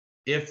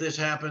 if this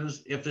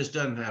happens, if this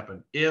doesn't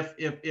happen, if.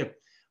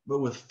 But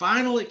with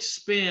final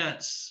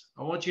expense,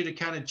 I want you to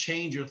kind of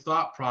change your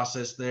thought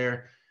process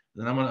there.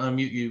 Then I'm going to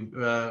unmute you,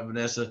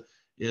 Vanessa,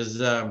 is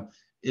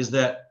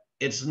that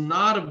it's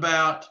not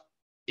about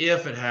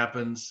if it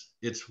happens,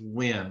 it's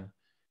when.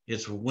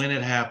 It's when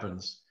it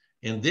happens.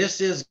 And this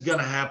is going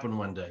to happen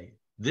one day.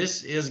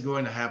 This is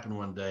going to happen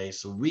one day.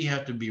 So we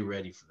have to be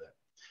ready for that.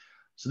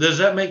 So does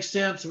that make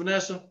sense,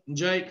 Vanessa and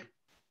Jake?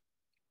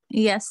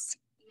 Yes.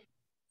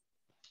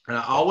 And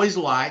I always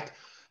like,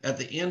 at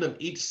the end of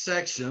each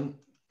section,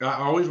 I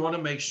always want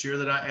to make sure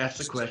that I ask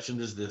the question,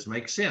 does this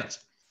make sense?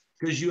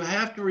 Because you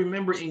have to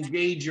remember,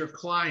 engage your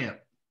client.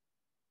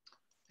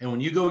 And when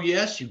you go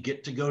yes, you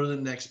get to go to the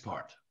next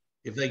part.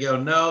 If they go,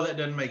 no, that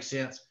doesn't make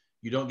sense,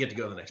 you don't get to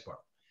go to the next part.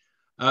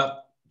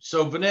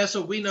 So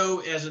Vanessa, we know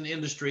as an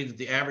industry that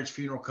the average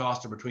funeral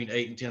costs are between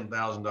 $8,000 and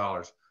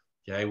 $10,000.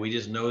 Okay, we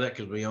just know that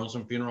because we own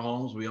some funeral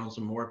homes, we own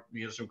some more,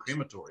 some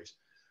crematories.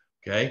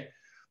 Okay.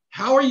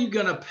 How are you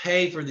going to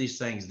pay for these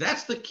things?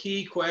 That's the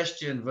key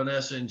question,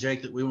 Vanessa and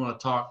Jake, that we want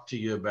to talk to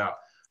you about.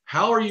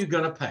 How are you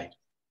going to pay?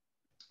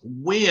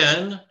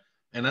 When,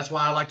 and that's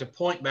why I like to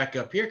point back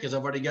up here because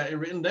I've already got it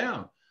written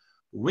down.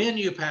 When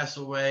you pass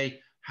away,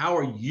 how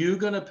are you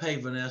going to pay,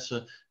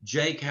 Vanessa?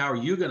 Jake, how are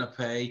you going to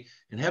pay?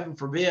 And heaven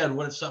forbid,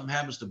 what if something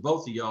happens to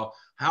both of y'all?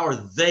 How are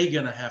they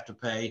going to have to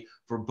pay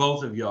for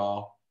both of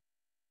y'all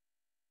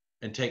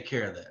and take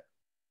care of that?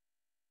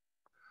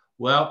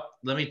 Well,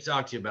 let me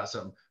talk to you about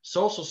something.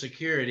 Social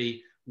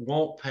Security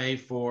won't pay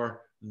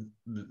for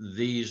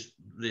this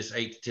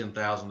 $8,000 to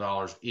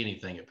 $10,000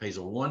 anything. It pays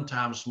a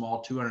one-time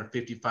small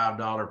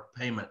 $255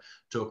 payment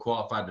to a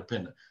qualified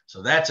dependent.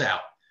 So that's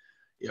out.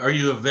 Are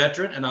you a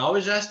veteran? And I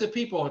always ask the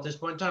people at this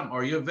point in time,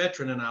 are you a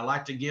veteran? And I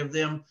like to give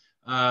them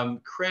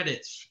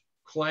credits,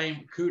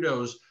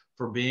 kudos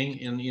for being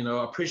in,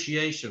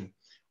 appreciation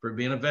for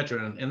being a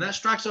veteran. And that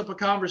strikes up a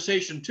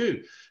conversation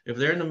too. If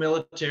they're in the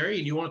military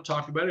and you want to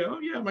talk about it, oh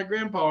yeah, my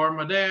grandpa or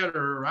my dad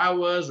or I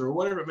was, or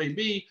whatever it may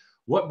be,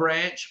 what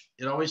branch,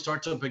 it always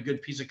starts up a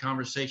good piece of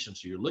conversation.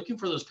 So you're looking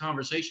for those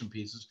conversation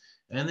pieces.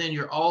 And then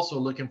you're also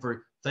looking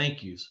for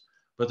thank yous.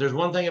 But there's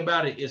one thing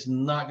about it, it's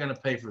not going to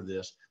pay for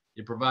this.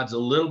 It provides a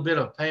little bit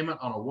of payment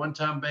on a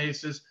one-time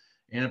basis,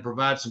 and it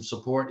provides some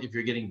support if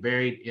you're getting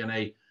buried in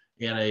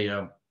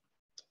a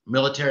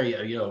military,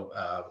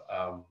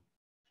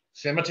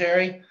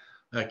 cemetery.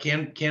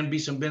 Can be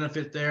some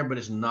benefit there, but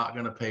it's not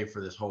going to pay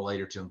for this whole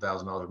 $8,000 or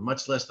 $10,000,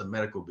 much less the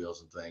medical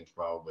bills and things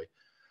probably.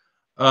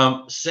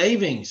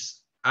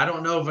 Savings. I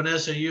don't know,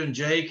 Vanessa, you and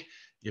Jake,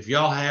 if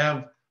y'all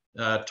have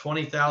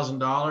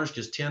 $20,000,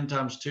 because 10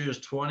 times 2 is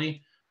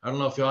 20. I don't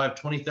know if y'all have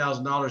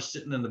 $20,000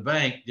 sitting in the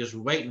bank just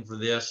waiting for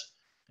this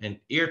and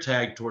ear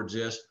tag towards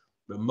this,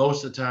 but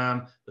most of the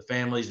time, the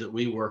families that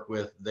we work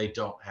with, they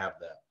don't have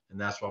that. And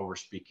that's why we're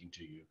speaking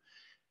to you.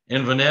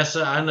 And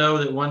Vanessa, I know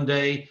that one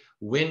day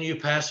when you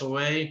pass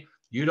away,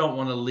 you don't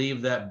want to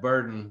leave that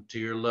burden to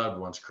your loved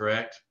ones,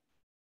 correct?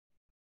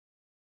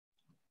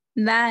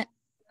 That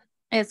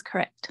is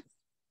correct.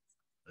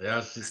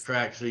 Yes, it's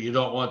correct. So you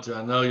don't want to,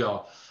 I know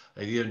y'all,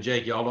 you and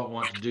Jake, y'all don't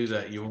want to do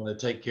that. You want to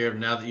take care of,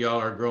 now that y'all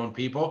are grown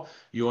people,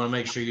 you want to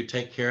make sure you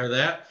take care of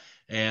that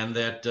and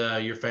that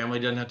your family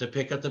doesn't have to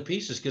pick up the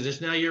pieces, because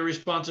it's now your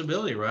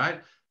responsibility,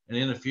 right? And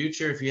in the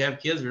future, if you have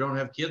kids or don't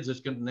have kids,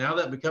 now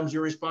that becomes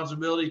your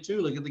responsibility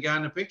too. Look at the guy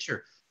in the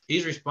picture.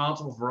 He's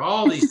responsible for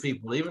all these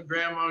people, even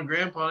grandma and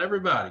grandpa,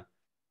 everybody.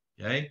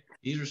 Okay,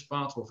 he's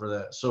responsible for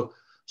that. So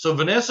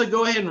Vanessa,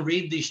 go ahead and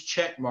read these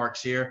check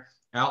marks here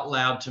out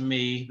loud to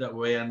me. That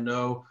way I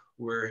know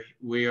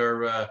we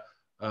are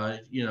on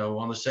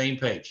the same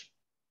page.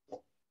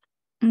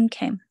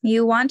 Okay.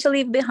 You want to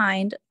leave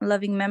behind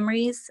loving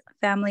memories,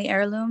 family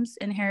heirlooms,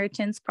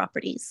 inheritance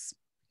properties.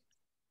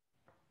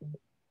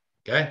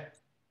 Okay.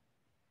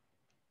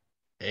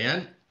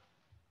 And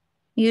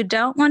you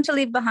don't want to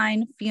leave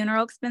behind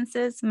funeral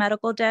expenses,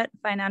 medical debt,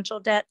 financial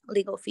debt,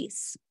 legal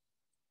fees.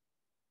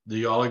 Do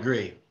you all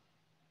agree?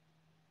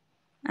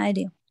 I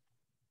do.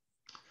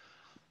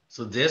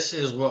 So this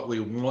is what we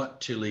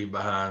want to leave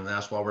behind.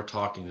 That's why we're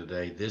talking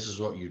today. This is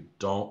what you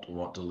don't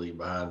want to leave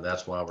behind.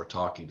 That's why we're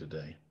talking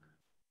today.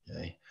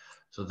 Okay.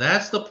 So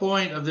that's the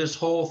point of this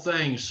whole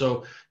thing.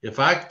 So if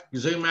I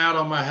zoom out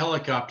on my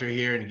helicopter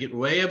here and get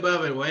way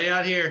above it, way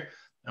out here,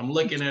 I'm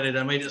looking at it.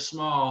 I made it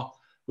small.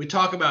 We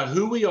talk about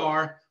who we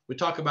are. We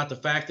talk about the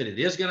fact that it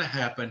is going to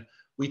happen.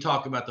 We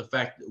talk about the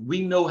fact that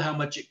we know how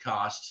much it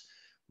costs.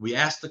 We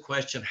ask the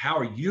question, how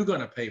are you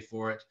going to pay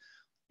for it?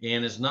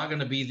 And it's not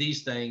going to be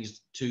these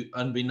things to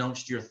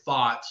unbeknownst to your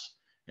thoughts.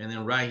 And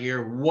then right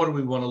here, what do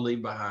we want to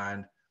leave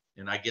behind?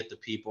 And I get the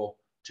people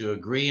to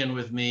agreeing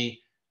with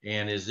me.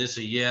 And is this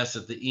a yes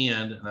at the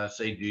end? And I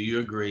say, do you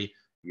agree?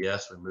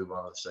 Yes, we move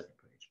on to the second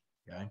page.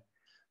 Okay.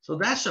 So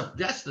that's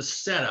the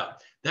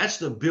setup. That's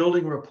the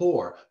building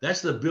rapport.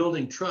 That's the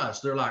building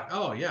trust. They're like,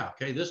 oh yeah,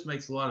 okay, this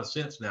makes a lot of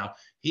sense now.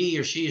 He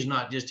or she is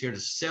not just here to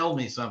sell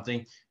me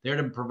something. They're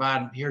here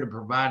to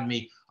provide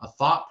me a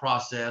thought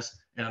process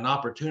and an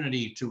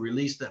opportunity to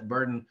release that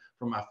burden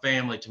from my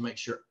family to make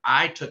sure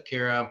I took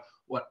care of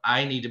what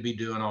I need to be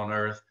doing on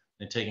earth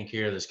and taking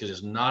care of this, because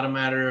it's not a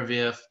matter of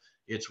if,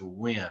 it's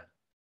when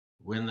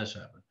this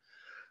happens.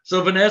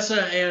 So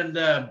Vanessa and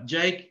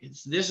Jake,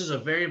 this is a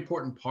very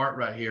important part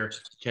right here,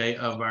 okay,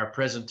 of our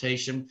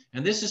presentation.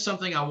 And this is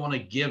something I want to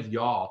give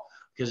y'all,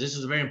 because this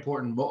is very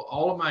important.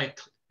 All of my,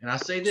 and I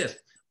say this,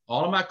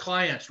 all of my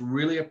clients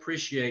really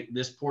appreciate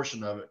this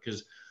portion of it,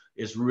 because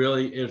it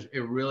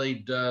really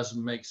does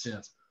make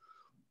sense.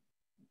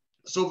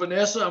 So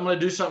Vanessa, I'm going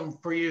to do something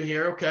for you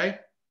here, okay?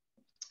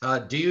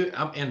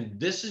 And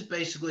this is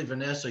basically,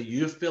 Vanessa,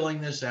 you filling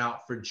this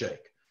out for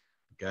Jake,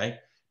 okay?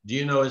 Do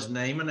you know his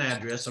name and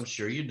address? I'm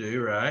sure you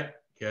do, right?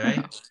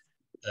 Okay.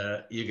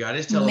 You got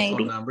his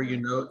telephone number. You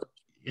know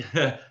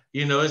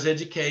his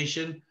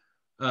education.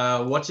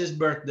 What's his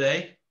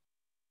birthday?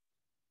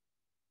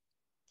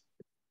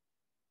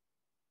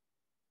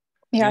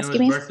 You're asking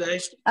me? Birthday?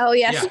 Oh,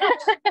 yes.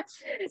 Yeah.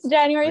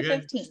 January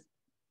 15th.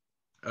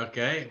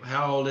 Okay.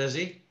 How old is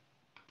he?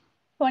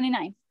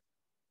 29.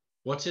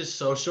 What's his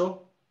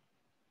social?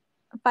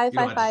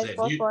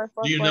 555-4444.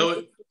 Do you know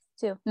it?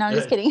 No, I'm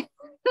just kidding.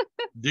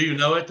 Do you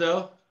know it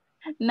though?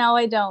 No,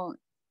 I don't.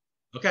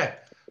 Okay.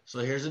 So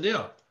here's the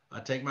deal. I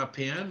take my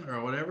pen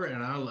or whatever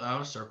and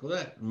I'll circle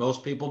that.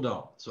 Most people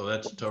don't. So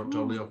that's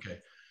totally okay.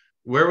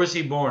 Where was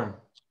he born?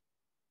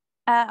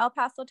 El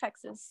Paso,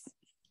 Texas.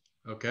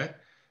 Okay.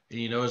 And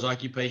you know his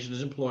occupation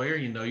as employer.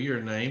 You know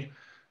your name.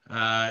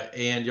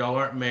 And y'all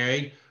aren't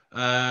married.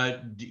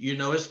 Do you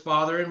know his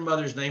father and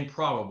mother's name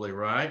probably,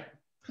 right?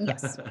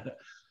 Yes.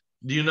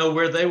 Do you know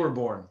where they were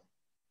born?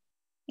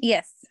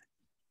 Yes.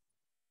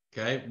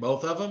 Okay.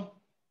 Both of them?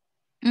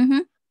 Mm-hmm.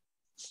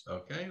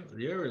 Okay.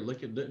 You're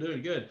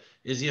doing good.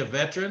 Is he a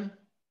veteran?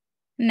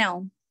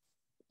 No.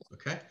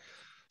 Okay.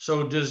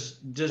 So does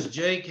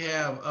Jake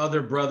have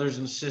other brothers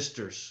and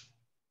sisters?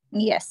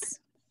 Yes.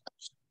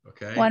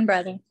 Okay. One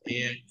brother.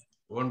 And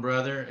one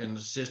brother and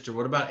a sister.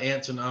 What about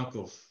aunts and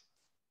uncles?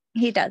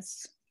 He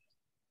does.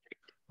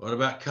 What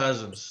about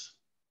cousins?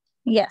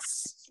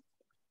 Yes.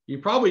 You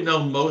probably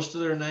know most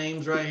of their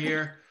names right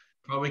here.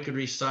 Probably could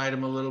recite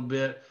them a little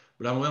bit,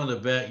 but I'm willing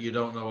to bet you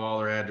don't know all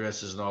their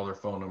addresses and all their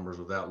phone numbers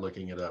without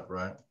looking it up,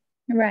 right?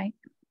 Right.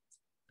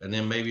 And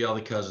then maybe all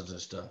the cousins and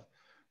stuff.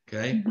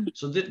 Okay. Mm-hmm.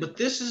 So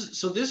this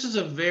is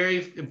a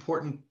very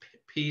important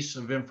piece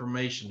of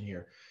information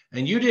here.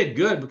 And you did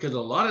good, because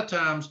a lot of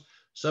times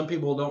Some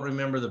people don't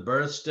remember the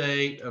birth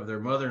date of their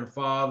mother and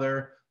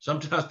father.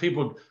 Sometimes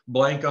people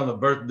blank on the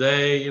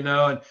birthday, you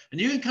know,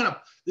 and you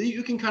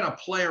can kind of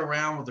play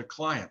around with the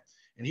client.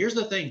 And here's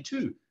the thing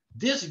too,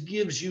 this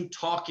gives you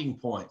talking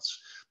points.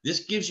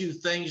 This gives you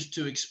things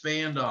to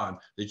expand on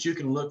that you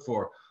can look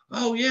for.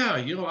 Oh yeah,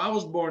 you know, I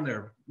was born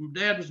there.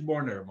 Dad was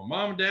born there. My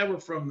mom and dad were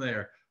from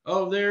there.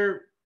 Oh,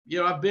 there, you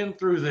know, I've been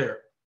through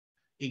there.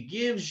 It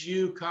gives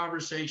you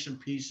conversation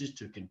pieces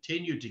to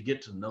continue to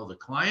get to know the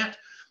client,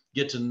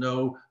 get to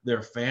know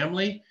their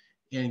family,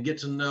 and get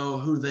to know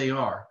who they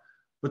are.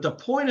 But the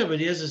point of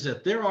it is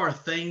that there are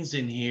things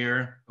in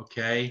here,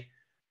 okay,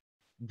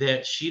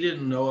 that she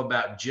didn't know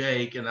about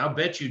Jake. And I'll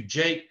bet you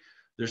Jake,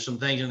 there's some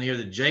things in here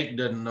that Jake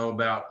doesn't know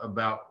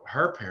about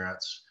her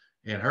parents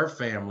and her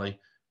family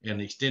and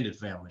the extended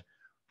family.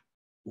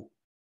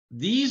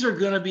 These are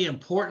going to be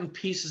important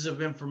pieces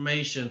of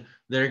information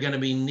that are going to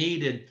be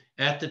needed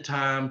at the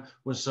time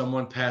when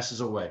someone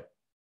passes away.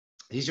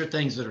 These are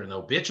things that are in the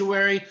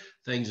obituary,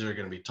 things that are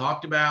going to be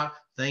talked about,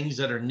 things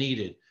that are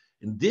needed.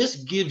 And this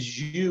gives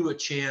you a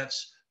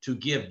chance to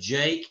give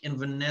Jake and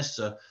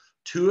Vanessa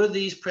 2 of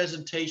these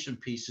presentation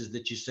pieces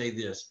that you say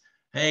this.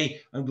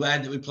 Hey, I'm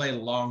glad that we played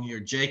along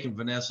here. Jake and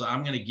Vanessa,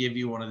 I'm going to give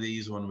you one of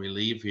these when we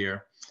leave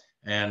here.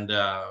 And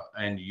I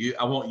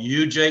want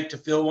you, Jake, to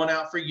fill one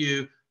out for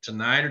you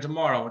tonight or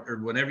tomorrow or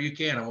whenever you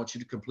can. I want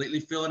you to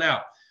completely fill it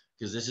out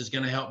because this is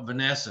going to help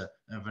Vanessa.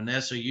 And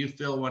Vanessa, you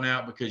fill one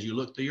out because you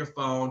look through your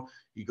phone.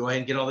 You go ahead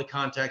and get all the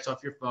contacts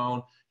off your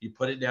phone. You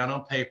put it down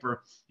on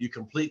paper. You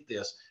complete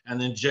this. And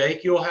then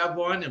Jake, you'll have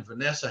one. And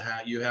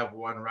Vanessa, you have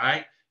one,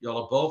 right?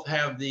 You'll both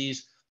have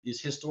these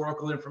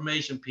historical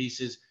information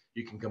pieces.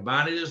 You can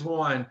combine it as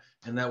one.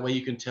 And that way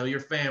you can tell your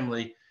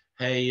family,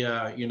 hey,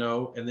 you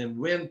know, and then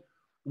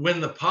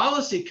when the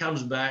policy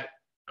comes back,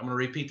 I'm going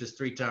to repeat this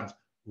 3 times.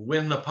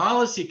 When the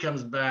policy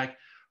comes back,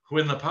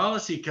 when the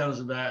policy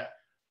comes back,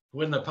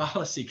 when the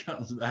policy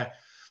comes back,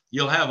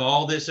 you'll have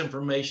all this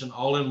information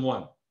all in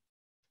one.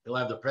 You'll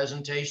have the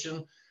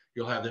presentation,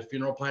 you'll have the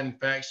funeral planning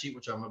fact sheet,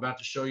 which I'm about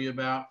to show you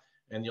about,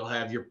 and you'll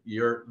have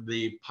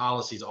the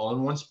policies all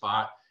in one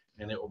spot,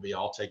 and it will be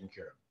all taken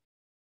care of.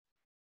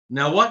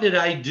 Now, what did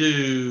I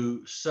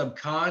do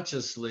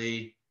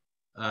subconsciously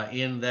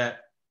in that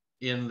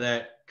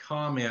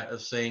comment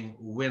of saying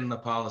when the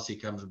policy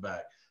comes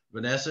back?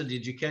 Vanessa,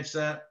 did you catch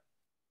that?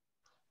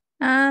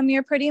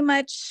 You're pretty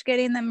much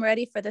getting them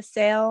ready for the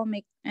sale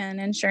and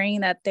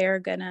ensuring that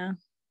their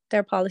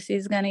policy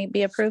is gonna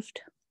be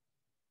approved.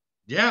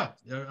 Yeah,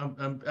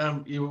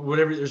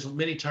 whatever. There's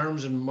many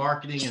terms in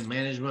marketing and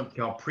management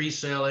called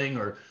pre-selling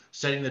or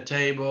setting the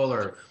table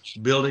or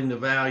building the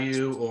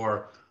value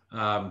or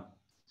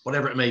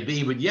whatever it may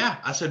be. But yeah,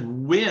 I said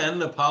when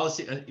the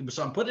policy.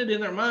 So I'm putting it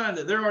in their mind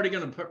that they're already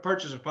going to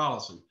purchase a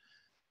policy.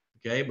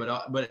 Okay, but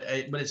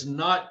it's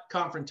not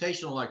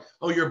confrontational. Like,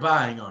 oh, you're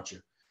buying, aren't you?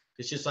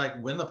 It's just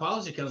like when the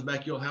policy comes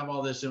back, you'll have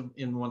all this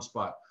in one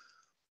spot.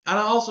 And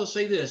I also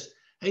say this.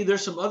 Hey,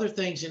 there's some other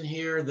things in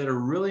here that are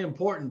really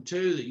important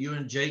too that you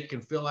and Jake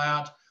can fill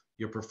out.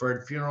 Your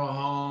preferred funeral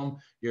home,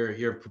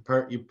 your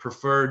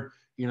preferred,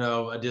 you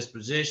know, a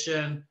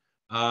disposition,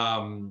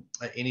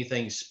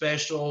 anything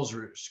specials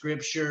or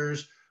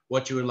scriptures,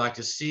 what you would like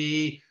to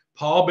see.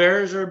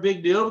 Pallbearers are a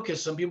big deal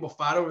because some people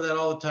fight over that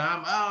all the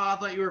time. Oh, I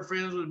thought you were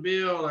friends with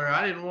Bill, or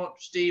I didn't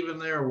want Steve in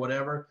there, or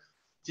whatever.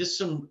 Just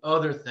some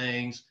other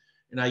things.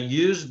 And I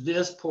use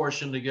this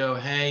portion to go,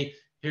 hey,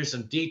 here's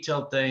some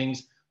detailed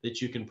things that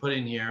you can put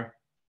in here.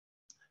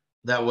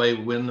 That way,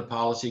 when the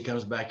policy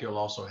comes back, you'll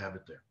also have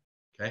it there.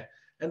 Okay.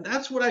 And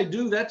that's what I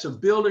do. That's a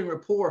building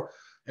rapport.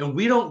 And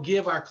we don't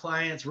give our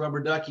clients rubber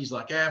duckies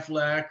like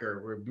Aflac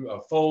or a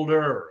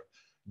folder or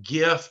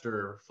gift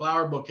or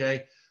flower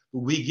bouquet.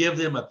 We give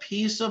them a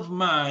peace of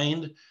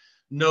mind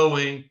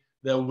knowing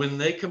that when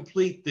they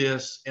complete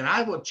this, and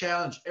I will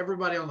challenge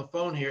everybody on the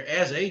phone here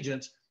as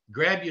agents,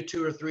 grab you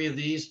 2 or 3 of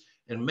these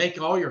and make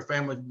all your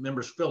family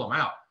members fill them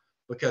out.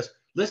 Because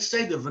let's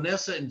say that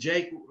Vanessa and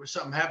Jake,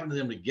 something happened to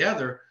them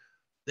together,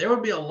 there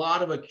would be a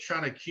lot of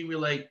trying to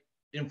accumulate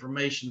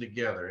information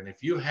together. And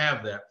if you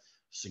have that,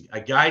 so a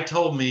guy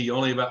told me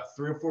only about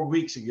 3 or 4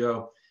 weeks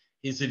ago,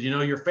 he said, you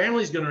know, your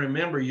family's going to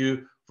remember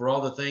you for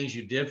all the things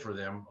you did for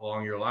them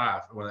along your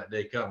life. When that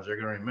day comes, they're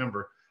going to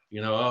remember,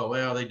 you know, oh,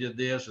 well, they did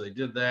this or they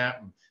did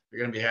that. And they're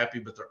going to be happy,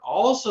 but they're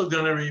also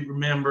going to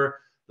remember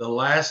the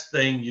last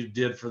thing you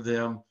did for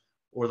them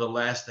or the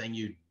last thing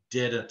you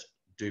didn't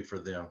do for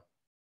them.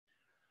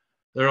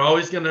 They're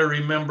always going to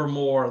remember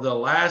more the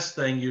last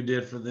thing you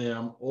did for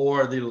them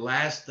or the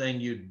last thing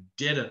you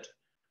didn't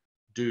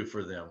do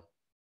for them.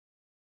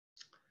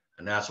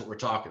 And that's what we're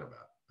talking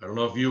about. I don't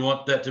know if you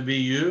want that to be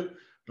you.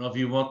 I don't know if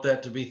you want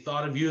that to be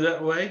thought of you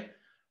that way,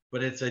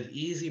 but it's an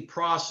easy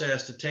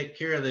process to take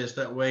care of this.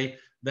 That way,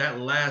 that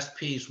last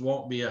piece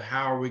won't be a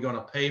how are we going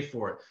to pay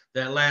for it?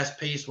 That last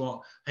piece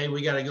won't, hey,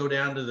 we got to go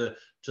down to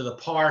the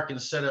park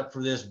and set up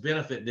for this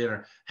benefit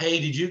dinner. Hey,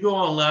 did you go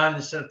online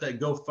and set up that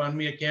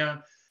GoFundMe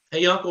account?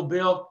 Hey, Uncle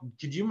Bill,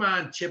 could you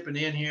mind chipping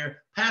in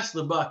here? Pass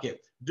the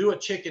bucket. Do a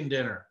chicken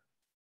dinner.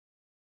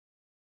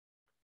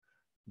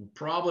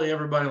 Probably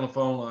everybody on the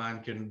phone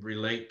line can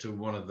relate to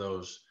one of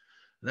those.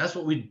 And that's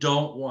what we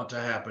don't want to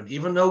happen,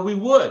 even though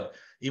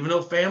even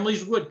though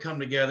families would come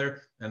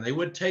together and they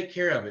would take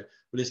care of it.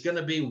 But it's going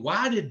to be,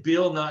 why did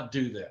Bill not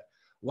do that?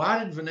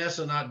 Why did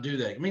Vanessa not do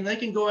that? I mean, they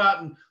can go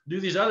out and do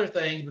these other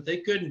things, but they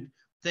couldn't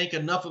think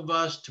enough of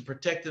us to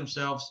protect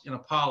themselves in a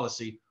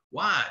policy.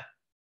 Why?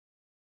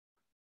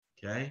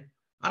 Okay.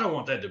 I don't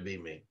want that to be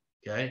me.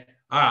 Okay.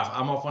 All right.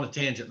 I'm off on a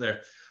tangent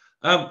there.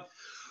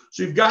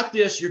 So you've got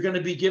this. You're going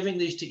to be giving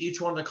these to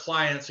each one of the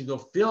clients and go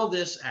fill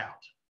this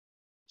out.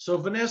 So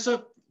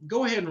Vanessa,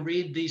 go ahead and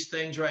read these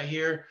things right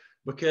here,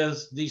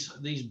 because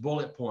these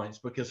bullet points,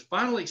 because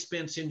final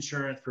expense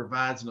insurance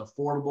provides an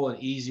affordable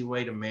and easy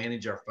way to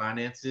manage our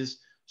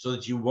finances so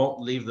that you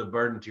won't leave the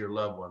burden to your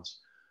loved ones.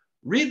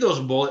 Read those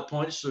bullet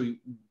points so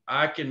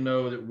I can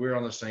know that we're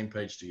on the same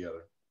page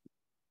together.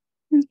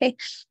 Okay.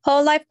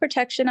 Whole life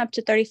protection up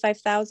to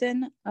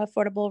 $35,000,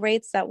 affordable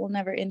rates that will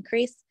never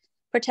increase.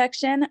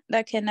 Protection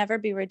that can never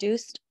be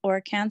reduced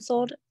or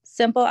canceled.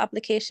 Simple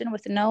application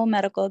with no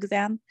medical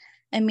exam.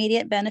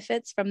 Immediate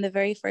benefits from the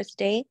very first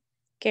day.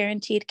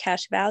 Guaranteed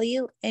cash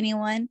value.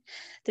 Anyone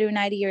through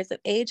 90 years of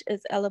age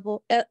is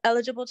eligible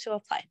to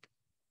apply.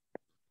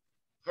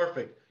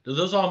 Perfect. Do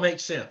those all make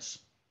sense?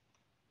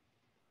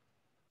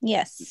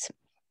 Yes.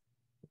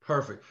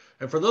 Perfect.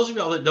 And for those of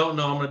y'all that don't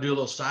know, I'm going to do a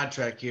little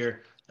sidetrack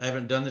here. I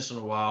haven't done this in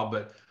a while,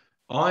 but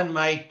on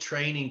my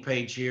training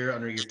page here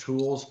under your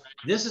tools,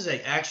 this is an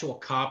actual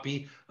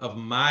copy of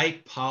my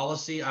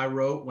policy I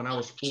wrote when I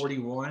was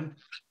 41.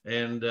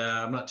 And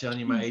I'm not telling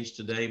you my age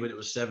today, but it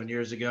was 7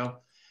 years ago.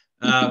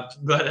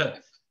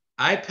 But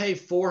I pay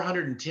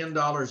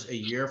 $410 a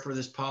year for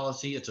this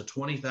policy. It's a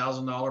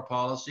 $20,000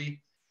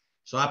 policy.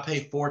 So I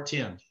pay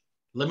 $410.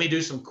 Let me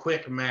do some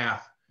quick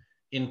math.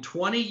 In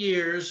 20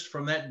 years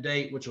from that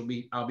date, which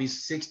I'll be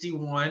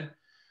 61,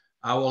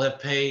 I will have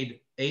paid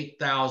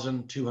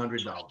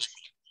 $8,200.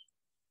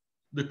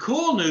 The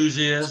cool news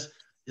is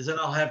that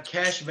I'll have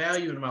cash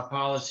value in my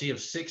policy of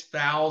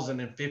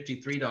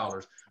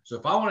 $6,053. So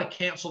if I want to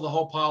cancel the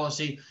whole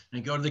policy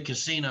and go to the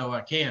casino,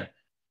 I can,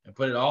 and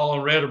put it all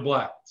on red or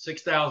black.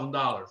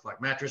 $6,000, like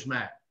Mattress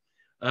Mac.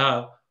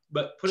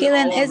 But put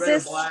Keelan, it all on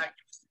red or black.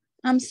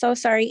 I'm so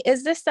sorry.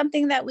 Is this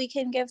something that we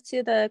can give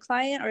to the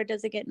client, or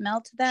does it get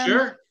mailed to them?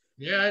 Sure.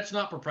 Yeah, it's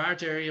not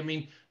proprietary. I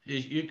mean,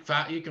 you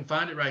can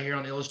find it right here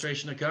on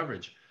illustration of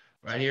coverage,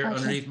 right here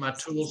underneath my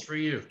tools for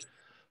you.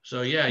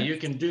 So yeah, you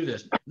can do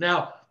this.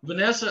 Now,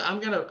 Vanessa, I'm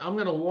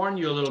gonna warn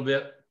you a little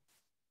bit.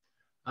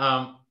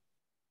 I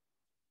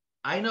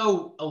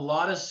know a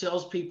lot of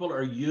salespeople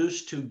are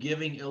used to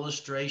giving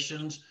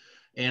illustrations,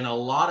 and a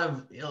lot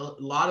of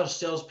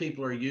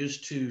salespeople are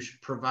used to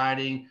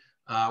providing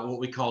what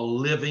we call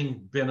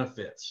living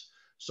benefits.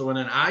 So in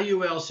an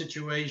IUL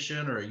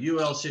situation or a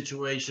UL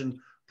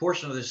situation,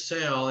 portion of the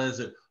sale is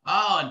that,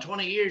 oh, in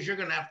 20 years, you're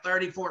going to have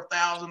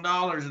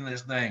 $34,000 in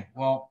this thing.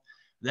 Well,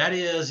 that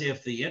is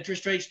if the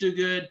interest rates do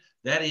good.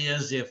 That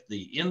is if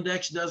the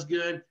index does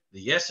good,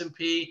 the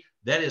S&P.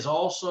 That is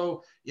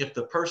also if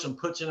the person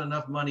puts in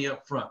enough money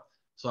up front.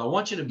 So I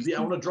want to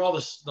draw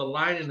the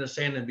line in the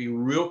sand and be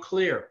real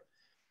clear.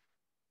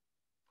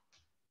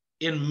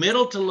 In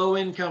middle to low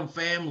income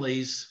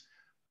families,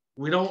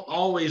 we don't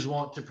always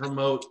want to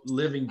promote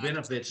living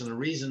benefits. And the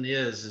reason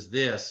is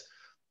that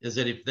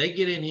if they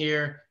get in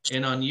here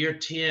and on year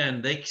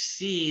 10, they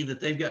see that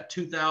they've got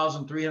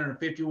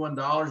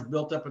 $2,351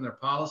 built up in their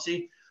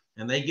policy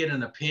and they get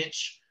in a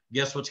pinch,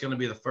 guess what's going to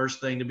be the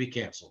first thing to be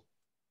canceled?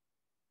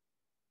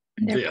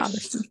 Their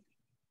policy.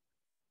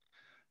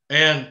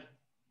 And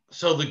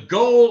so the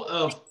goal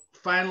of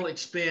final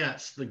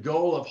expense, the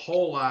goal of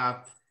whole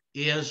life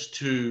is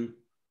to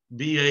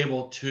be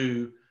able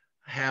to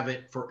have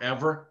it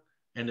forever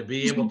and to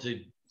be able to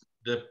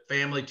the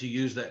family to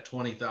use that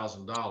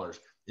 $20,000.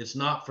 It's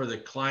not for the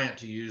client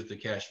to use the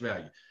cash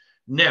value.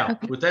 Now,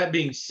 with that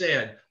being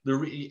said,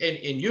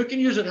 and you can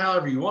use it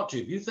however you want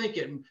to. If you think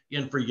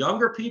for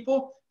younger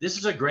people, this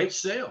is a great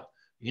sale.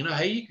 You know,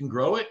 hey, you can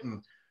grow it,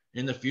 and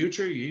in the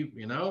future,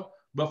 you know.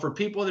 But for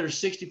people that are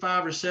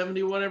 65 or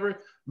 70, whatever,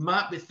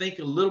 might be think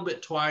a little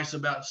bit twice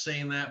about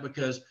saying that,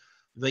 because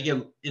they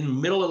get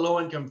in middle and low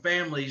income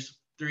families,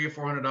 $300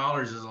 or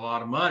 $400 is a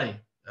lot of money,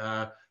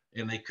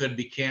 and they could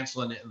be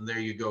canceling it, and there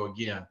you go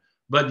again.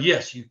 But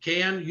yes, you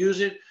can use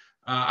it.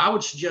 I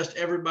would suggest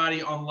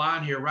everybody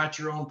online here write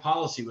your own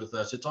policy with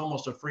us. It's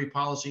almost a free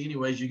policy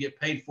anyways. You get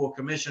paid full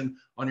commission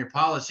on your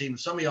policy, and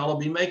some of y'all will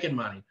be making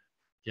money.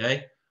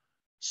 Okay.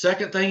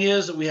 Second thing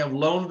is that we have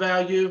loan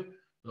value.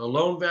 The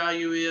loan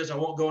value is, I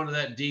won't go into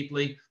that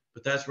deeply,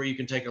 but that's where you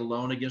can take a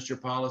loan against your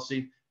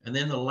policy. And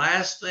then the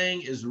last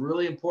thing is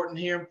really important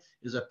here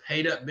is a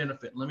paid up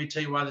benefit. Let me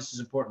tell you why this is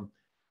important.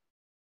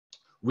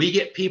 We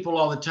get people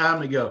all the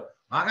time to go,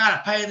 I got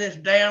to pay this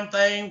damn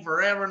thing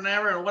forever and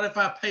ever. And what if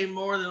I pay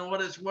more than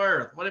what it's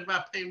worth? What if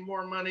I pay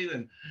more money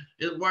than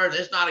it's worth?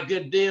 It's not a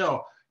good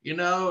deal. You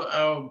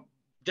know,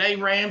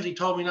 Dave Ramsey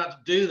told me not to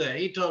do that.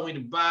 He told me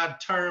to buy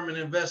term and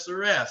invest the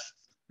rest.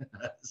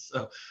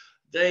 So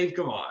Dave,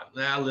 come on.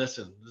 Now,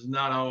 listen, it's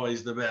not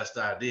always the best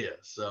idea.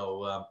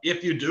 So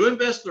if you do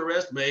invest the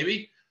rest,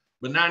 maybe,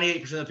 but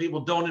 98% of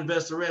people don't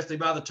invest the rest. They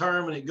buy the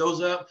term and it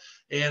goes up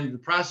and the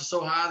price is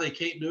so high they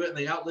can't do it and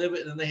they outlive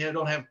it and then they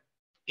don't have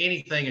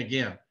anything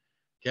again.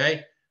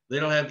 Okay. They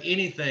don't have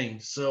anything.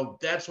 So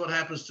that's what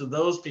happens to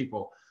those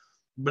people.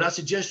 But I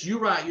suggest you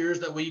write yours.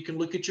 That way you can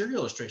look at your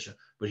illustration.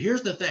 But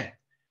here's the thing.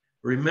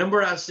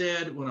 Remember I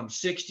said when I'm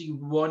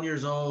 61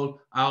 years old,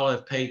 I'll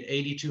have paid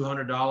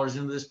 $8,200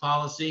 into this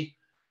policy.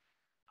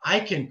 I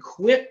can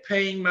quit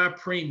paying my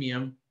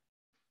premium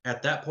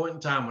at that point in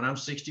time when I'm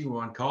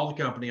 61, call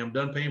the company, I'm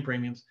done paying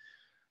premiums,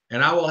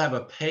 and I will have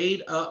a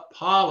paid up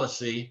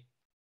policy,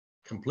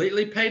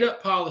 completely paid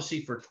up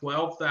policy for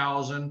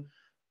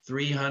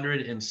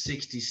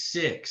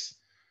 $12,366.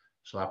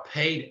 So I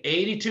paid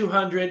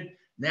 $8,200.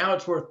 Now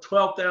it's worth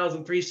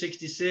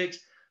 $12,366.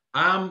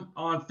 I'm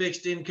on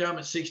fixed income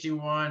at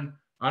 61.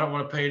 I don't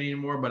want to pay it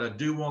anymore, but I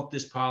do want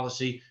this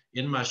policy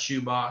in my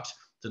shoebox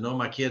to know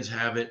my kids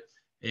have it,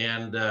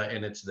 and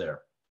it's there.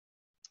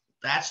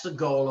 That's the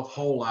goal of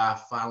whole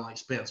life final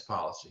expense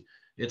policy.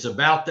 It's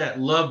about that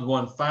loved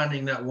one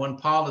finding that one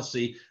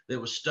policy that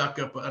was stuck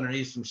up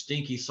underneath some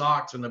stinky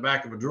socks in the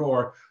back of a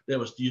drawer that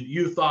was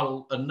you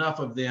thought enough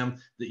of them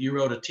that you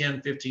wrote a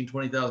 $10,000,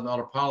 $15,000,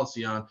 $20,000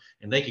 policy on,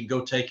 and they can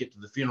go take it to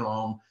the funeral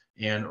home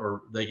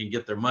or they can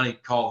get their money,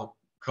 call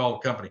the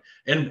company.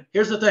 And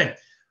here's the thing.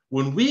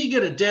 When we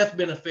get a death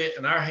benefit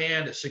in our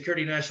hand at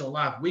Security National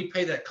Life, we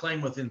pay that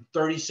claim within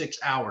 36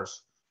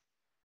 hours.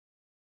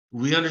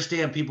 We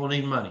understand people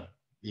need money,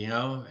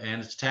 and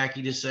it's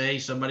tacky to say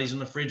somebody's in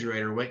the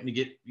refrigerator waiting to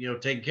get,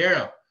 taken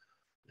care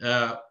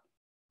of.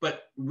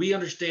 But we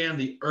understand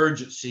the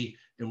urgency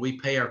and we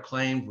pay our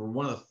claims. We're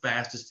one of the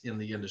fastest in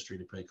the industry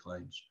to pay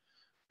claims.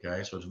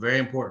 Okay. So it's very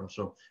important.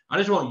 So I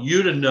just want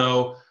you to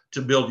know,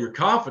 to build your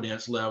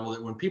confidence level,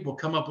 that when people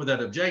come up with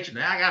that objection,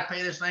 I got to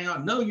pay this thing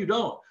on. No, you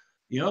don't.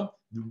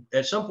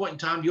 At some point in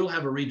time, you'll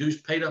have a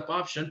reduced paid up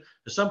option.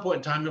 At some point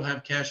in time, you'll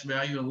have cash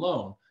value and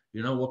loan.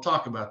 We'll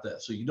talk about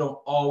that. So you don't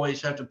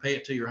always have to pay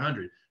it till you're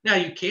 100. Now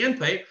you can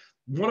pay.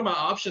 One of my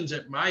options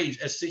at my age,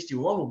 at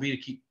 61, will be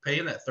to keep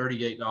paying that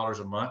 $38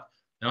 a month,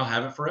 and I'll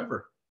have it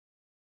forever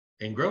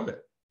and grow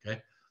it.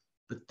 Okay.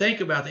 But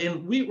think about that.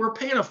 And we're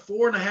paying a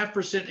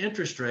 4.5%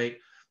 interest rate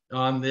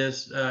on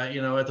this,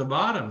 at the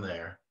bottom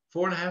there,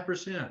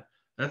 4.5%.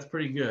 That's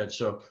pretty good.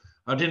 So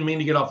I didn't mean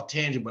to get off a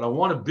tangent, but I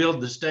want to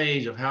build the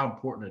stage of how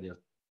important it is.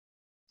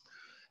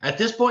 At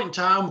this point in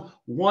time,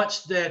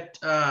 once that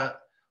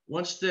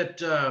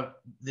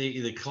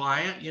the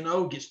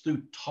client, gets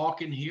through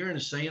talking here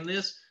and saying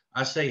this,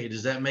 I say,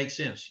 does that make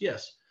sense?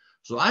 Yes.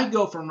 So I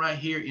go from right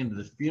here into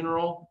the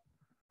funeral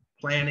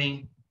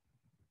planning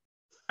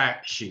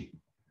fact sheet.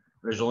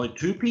 There's only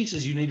two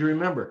pieces you need to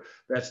remember.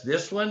 That's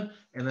this one,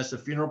 and that's the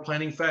funeral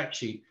planning fact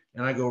sheet.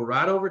 And I go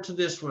right over to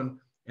this one,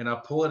 and I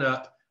pull it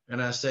up,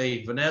 and I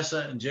say,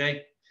 Vanessa and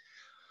Jake,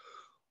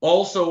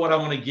 also what I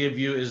want to give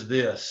you is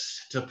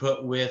this to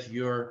put with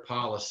your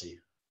policy.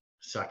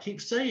 So I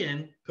keep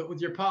saying, put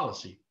with your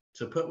policy,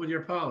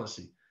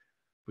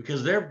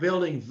 because they're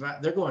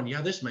going,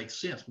 yeah, this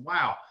makes sense.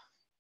 Wow.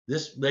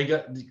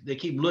 They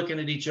keep looking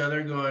at each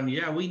other going,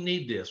 yeah, we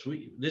need this.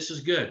 This is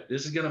good.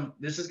 This is going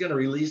to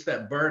release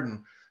that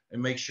burden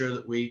and make sure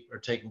that we are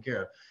taken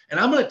care of. And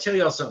I'm going to tell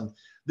y'all something.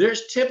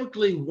 There's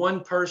typically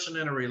one person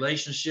in a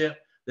relationship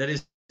that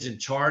is in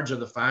charge of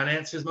the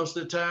finances most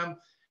of the time.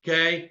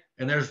 Okay.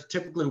 And there's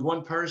typically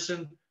one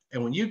person.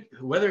 And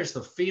whether it's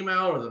the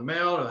female or the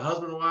male or the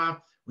husband and wife,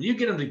 when you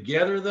get them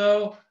together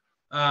though,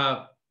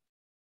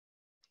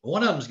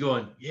 one of them's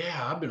going,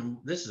 yeah,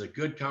 this is a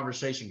good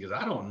conversation because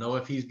I don't know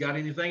if he's got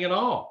anything at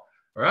all,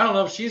 or I don't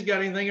know if she's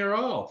got anything at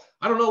all.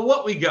 I don't know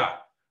what we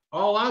got.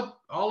 All I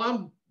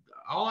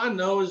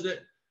know is that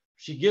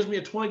she gives me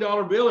a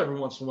 $20 bill every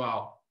once in a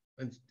while.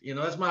 And,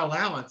 that's my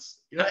allowance.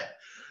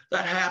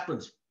 That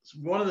happens. It's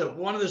one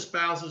of the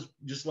spouses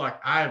just like,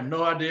 I have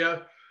no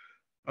idea.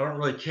 I don't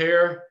really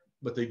care,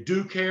 but they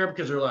do care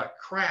because they're like,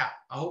 crap,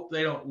 I hope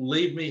they don't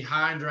leave me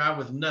high and dry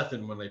with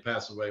nothing when they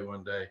pass away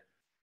one day.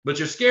 But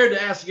you're scared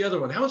to ask the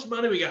other one, how much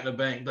money we got in the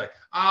bank? Like,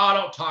 oh,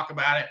 don't talk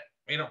about it.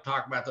 We don't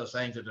talk about those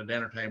things at the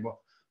dinner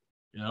table.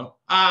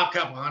 A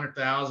couple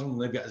 $100,000 when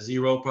they've got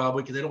zero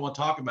probably because they don't want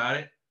to talk about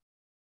it.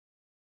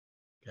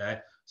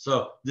 Okay.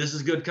 So this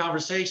is good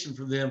conversation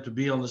for them to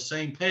be on the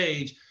same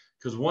page,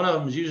 because one of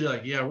them is usually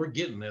like, yeah, we're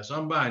getting this.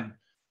 I'm buying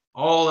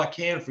all I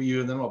can for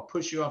you, and then I'll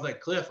push you off that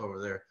cliff over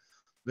there.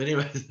 But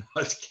anyway, I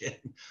was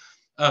kidding.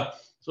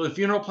 So the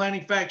funeral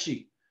planning fact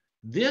sheet.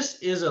 This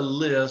is a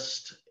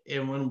list,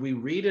 and when we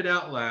read it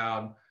out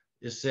loud,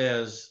 it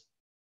says,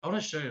 I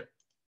want to show you.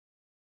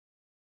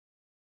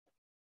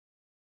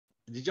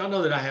 Did y'all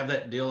know that I have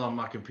that deal on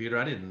my computer?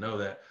 I didn't know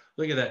that.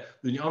 Look at that.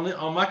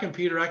 On my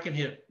computer, I can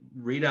hit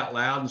read out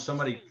loud, and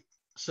somebody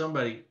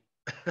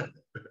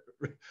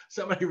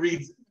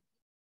reads.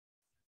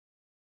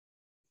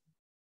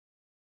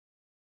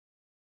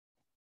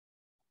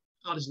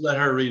 I'll just let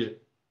her read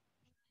it.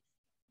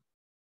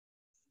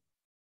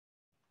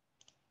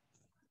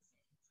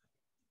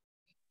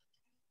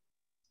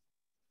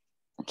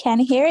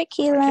 Can't hear it,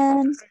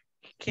 Keelan.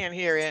 Can't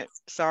hear it.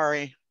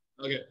 Sorry.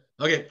 Okay.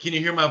 Okay. Can you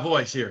hear my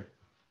voice here?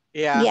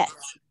 Yeah. Yes.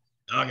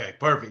 Okay,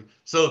 perfect.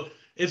 So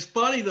it's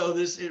funny though,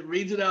 it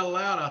reads it out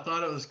loud. I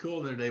thought it was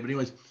cool the other day. But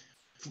anyways,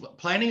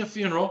 planning a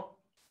funeral,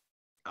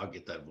 I'll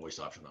get that voice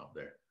option off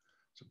there.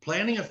 So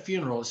planning a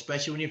funeral,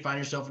 especially when you find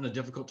yourself in a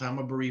difficult time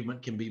of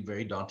bereavement, can be a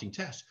very daunting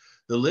task.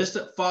 The list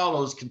that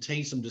follows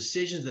contains some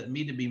decisions that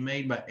need to be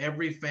made by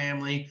every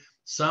family,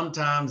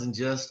 sometimes in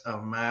just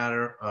a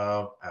matter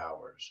of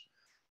hours.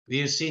 We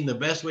have seen the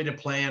best way to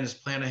plan is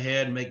plan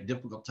ahead and make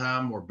difficult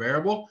time more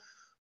bearable.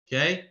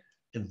 Okay.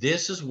 And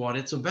this is what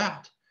it's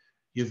about.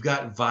 You've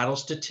got vital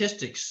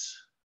statistics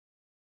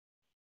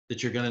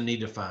that you're going to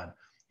need to find.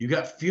 You've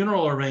got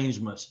funeral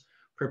arrangements,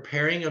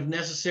 preparing of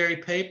necessary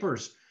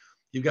papers.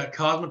 You've got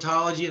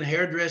cosmetology and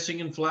hairdressing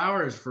and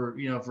flowers for,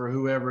 for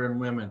whoever and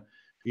women.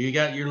 You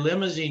got your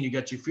limousine, you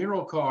got your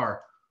funeral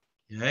car.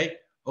 Okay.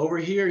 Over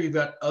here, you've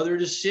got other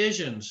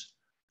decisions,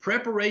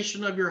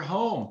 preparation of your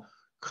home,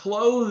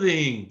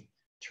 clothing,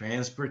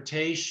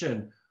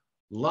 transportation,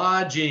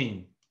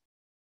 lodging,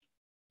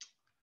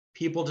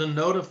 people to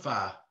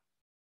notify,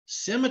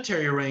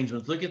 cemetery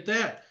arrangements. Look at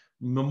that.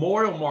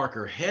 Memorial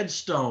marker,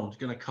 headstone is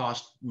going to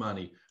cost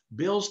money,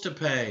 bills to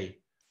pay.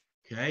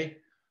 Okay.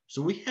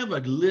 So we have a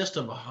list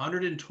of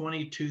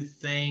 122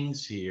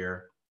 things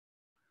here.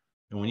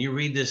 And when you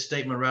read this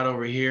statement right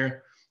over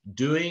here,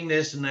 doing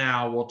this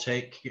now will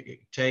take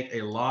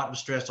a lot of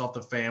stress off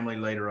the family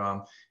later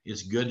on.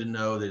 It's good to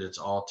know that it's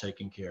all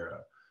taken care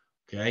of.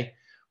 Okay.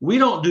 We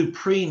don't do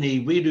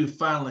pre-need, we do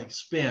final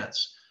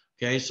expense.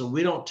 Okay. So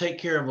we don't take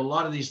care of a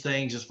lot of these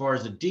things as far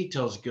as the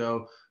details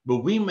go,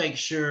 but we make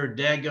sure,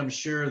 dadgum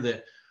sure,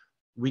 that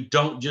we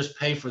don't just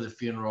pay for the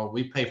funeral,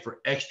 we pay for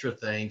extra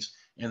things,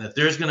 and that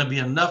there's going to be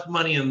enough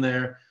money in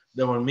there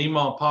that when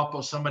Mima and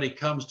Papa, somebody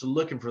comes to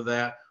looking for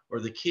that, or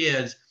the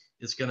kids,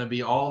 it's going to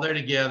be all there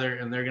together,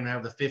 and they're going to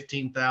have the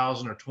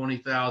 15,000 or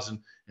 20,000,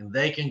 and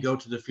they can go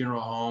to the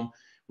funeral home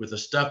with the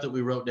stuff that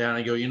we wrote down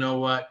and go, you know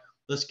what,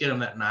 let's get them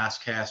that nice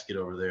casket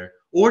over there.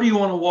 Or do you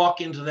want to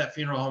walk into that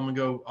funeral home and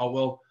go, oh,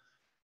 well,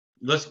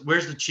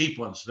 where's the cheap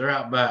ones? They're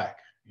out back.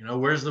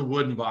 Where's the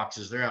wooden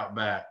boxes? They're out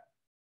back.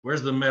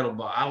 Where's the metal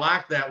box? I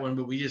like that one,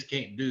 but we just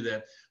can't do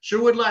that.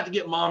 Sure would like to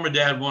get mom or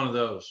dad one of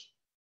those.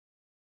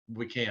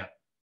 We can't.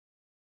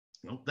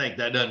 Don't think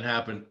that doesn't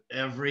happen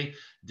every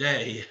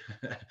day.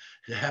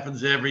 It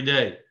happens every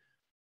day.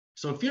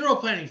 So funeral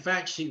planning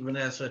fact sheet,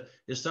 Vanessa,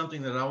 is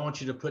something that I want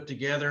you to put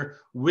together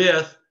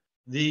with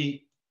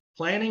the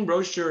planning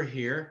brochure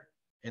here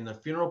and the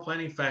funeral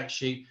planning fact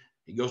sheet.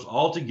 It goes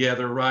all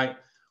together, right,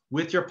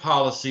 with your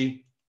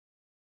policy,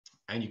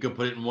 and you can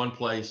put it in one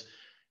place,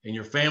 and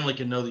your family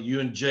can know that you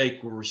and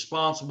Jake were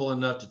responsible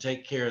enough to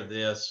take care of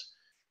this.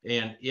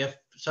 And if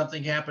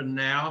something happened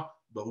now,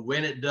 but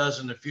when it does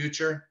in the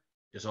future,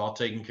 it's all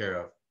taken care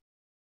of.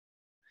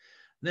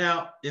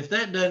 Now, if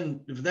that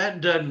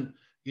doesn't,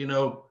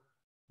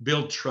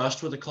 build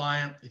trust with a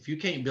client, if you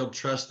can't build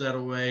trust that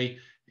way,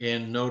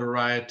 and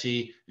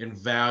notoriety and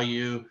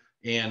value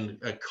and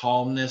a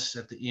calmness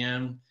at the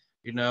end,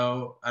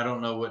 I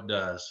don't know what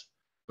does.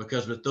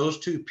 Because with those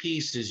two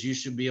pieces, you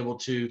should be able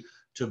to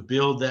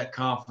build that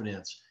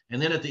confidence.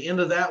 And then at the end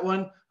of that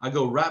one, I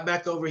go right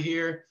back over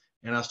here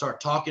and I start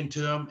talking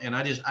to them, and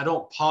I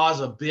don't pause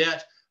a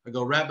bit. I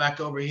go right back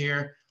over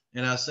here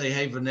and I say,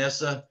 hey,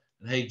 Vanessa,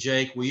 and hey,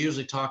 Jake, we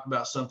usually talk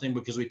about something,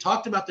 because we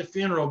talked about the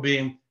funeral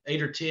being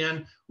 8 or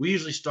 10. We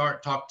usually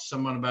talk to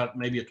someone about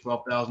maybe a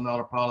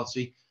 $12,000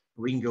 policy.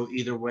 We can go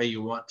either way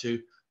you want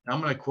to. Now, I'm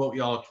going to quote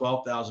y'all a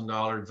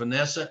 $12,000.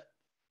 Vanessa,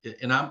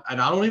 and I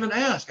don't even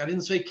ask. I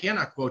didn't say, can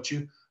I quote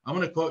you? I'm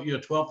going to quote you a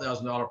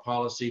 $12,000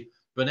 policy.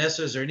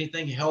 Vanessa, is there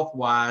anything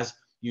health-wise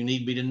you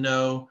need me to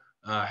know?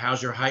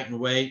 How's your height and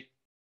weight?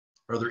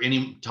 Are there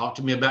talk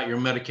to me about your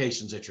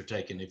medications that you're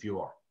taking, if you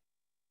are.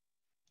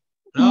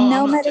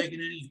 No, I'm not taking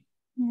any.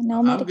 No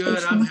I'm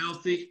good. I'm medication.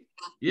 healthy.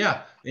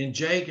 Yeah. And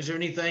Jake, is there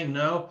anything?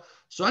 No.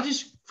 So I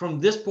just, from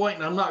this point,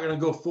 and I'm not going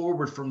to go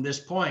forward from this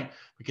point,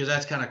 because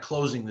that's kind of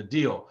closing the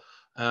deal.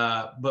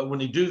 But when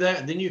you do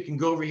that, then you can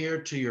go over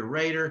here to your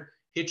rater,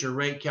 hit your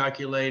rate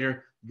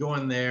calculator, go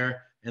in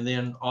there, and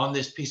then on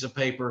this piece of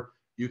paper,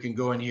 you can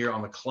go in here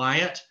on the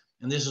client.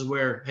 And this is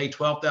where, hey,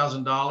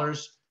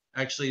 $12,000.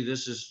 Actually,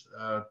 this is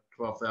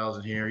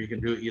 12,000 here. You can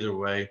do it either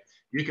way.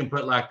 You can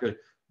put like the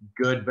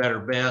good, better,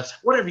 best,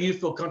 whatever you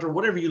feel comfortable,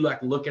 whatever you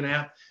like looking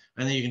at.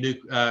 And then you can do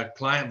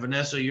client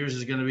Vanessa. Yours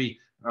is going to be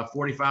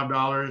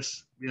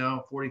 $45,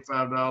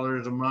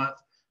 $45 a month.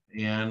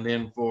 And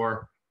then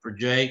for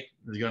Jake,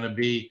 it's going to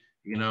be,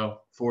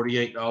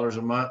 $48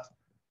 a month.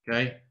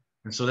 Okay.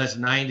 And so that's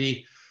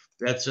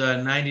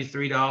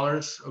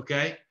 $93.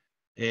 Okay.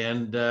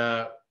 And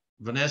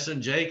Vanessa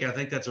and Jake, I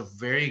think that's a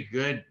very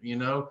good,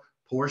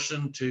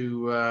 portion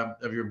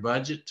of your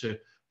budget to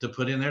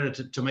put in there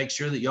to make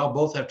sure that y'all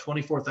both have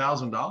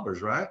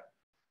 $24,000, right?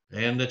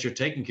 And that you're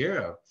taken care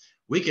of.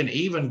 We can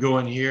even go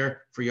in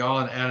here for y'all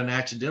and add an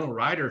accidental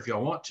rider if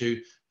y'all want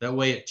to. That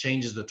way it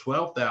changes the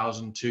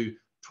 12,000 to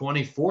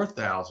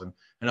 24,000.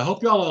 And I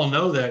hope y'all all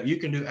know that you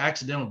can do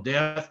accidental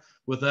death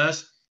with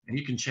us and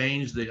you can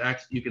change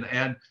you can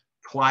add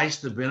twice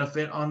the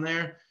benefit on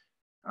there,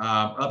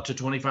 up to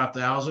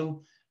 25,000,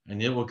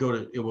 and it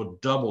will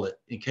double it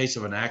in case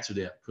of an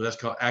accident. So that's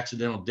called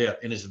accidental death,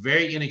 and it's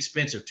very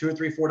inexpensive, $2 or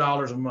 $3,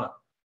 $4 a month.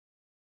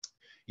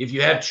 If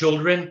you have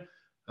children,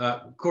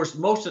 of course,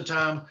 most of the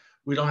time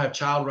we don't have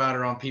child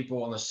rider on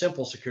people on the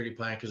simple security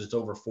plan because it's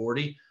over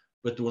 40.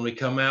 But when we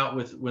come out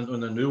with when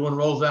the new one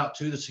rolls out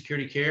to the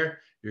security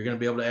care, you're going to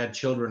be able to add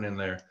children in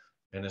there,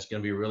 and it's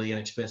going to be really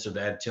inexpensive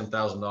to add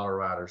 $10,000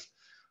 riders,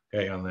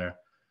 okay, on there.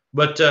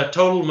 But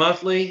total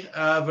monthly,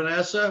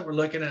 Vanessa, we're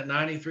looking at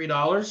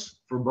 $93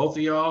 for both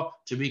of y'all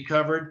to be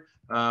covered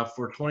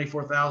for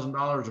 $24,000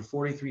 or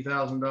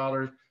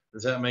 $43,000.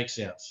 Does that make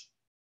sense?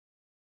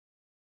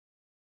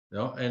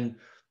 No, and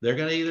they're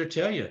going to either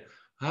tell you,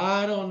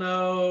 I don't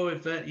know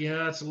if that,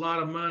 it's a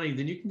lot of money.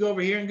 Then you can go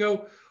over here and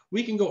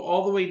we can go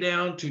all the way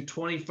down to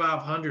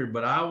 2,500,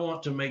 but I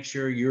want to make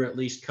sure you're at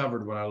least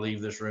covered when I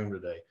leave this room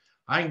today.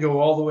 I can go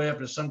all the way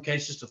up in some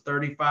cases to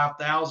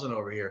 35,000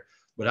 over here,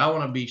 but I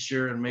want to be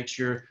sure and make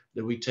sure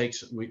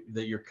that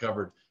that you're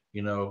covered,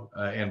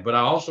 but I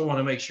also want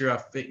to make sure I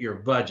fit your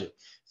budget.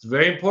 It's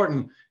very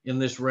important in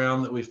this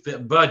realm that we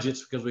fit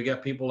budgets because we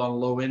got people on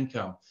low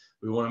income.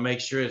 We want to make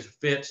sure it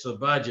fits the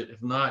budget.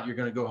 If not, you're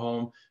going to go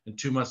home and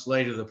 2 months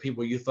later, the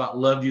people you thought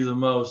loved you the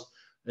most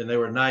and they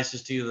were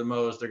nicest to you the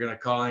most, they're going to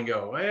call and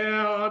go,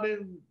 well,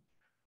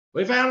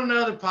 we found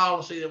another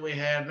policy that we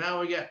had. Now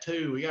we got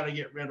two. We got to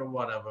get rid of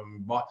one of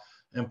them.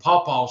 And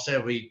Paul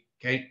said we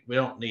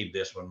don't need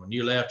this one. When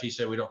you left, he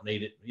said we don't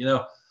need it,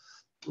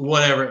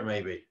 whatever it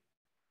may be.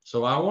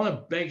 So I want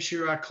to make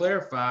sure I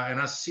clarify and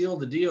I seal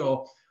the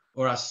deal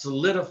or I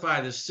solidify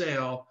the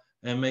sale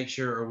and make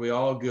sure, are we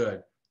all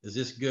good? Is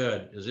this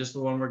good? Is this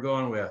the one we're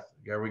going with?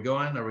 Are we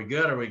going? Are we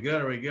good? Are we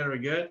good? Are we good? Are we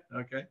good?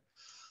 Okay.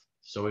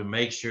 So we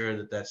make sure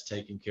that that's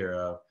taken care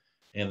of.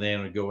 And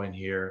then we go in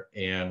here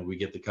and we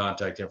get the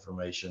contact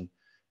information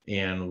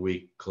and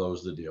we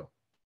close the deal.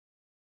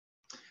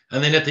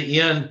 And then at the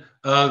end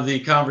of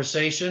the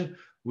conversation,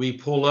 we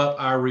pull up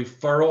our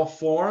referral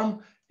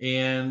form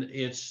and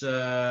it's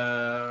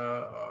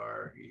I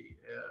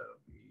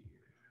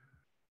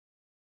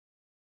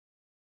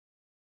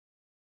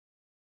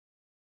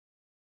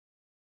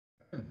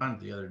couldn't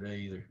find it the other day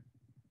either.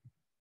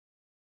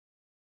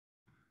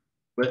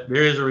 But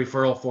there is a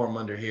referral form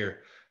under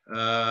here. Let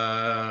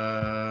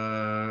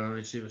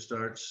me see if it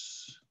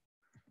starts.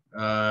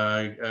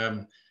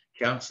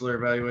 Counselor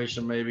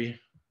evaluation, maybe.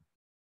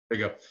 There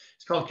you go.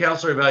 It's called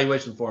counselor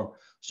evaluation form.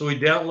 So we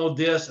download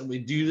this and we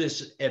do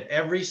this at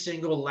every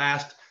single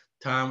last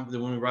time that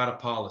when we write a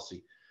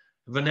policy.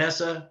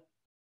 Vanessa,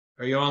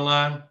 are you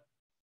online?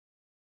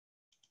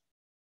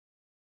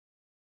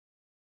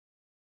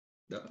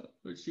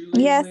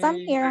 Yes, I'm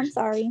here. I'm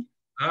sorry.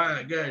 All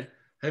right, good.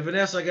 Hey,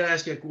 Vanessa, I got to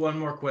ask you one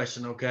more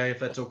question, okay? If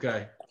that's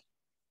okay.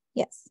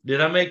 Yes.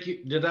 Did I make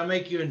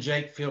you and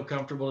Jake feel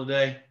comfortable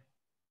today?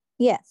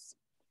 Yes.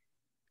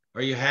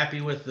 Are you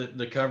happy with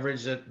the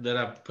coverage that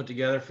I put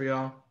together for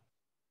y'all?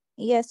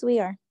 Yes, we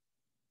are.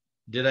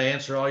 Did I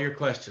answer all your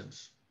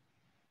questions?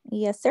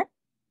 Yes, sir.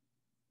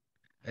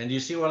 And you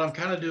see what I'm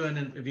kind of doing?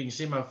 And if you can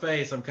see my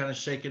face, I'm kind of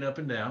shaking up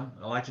and down.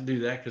 I like to do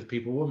that because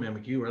people will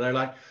mimic you, or they're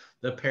like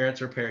the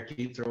parrots or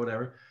parakeets or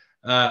whatever.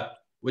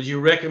 Would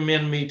you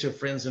recommend me to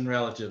friends and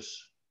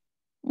relatives?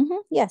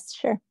 Yes,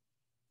 sure.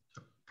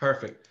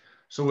 Perfect.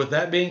 So with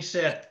that being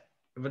said,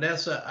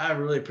 Vanessa, I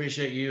really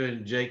appreciate you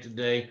and Jake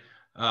today.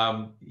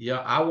 I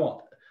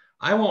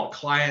want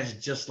clients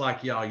just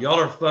like y'all. Y'all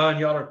are fun.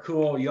 Y'all are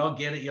cool. Y'all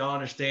get it. Y'all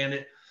understand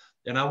it.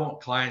 And I want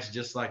clients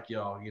just like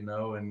y'all,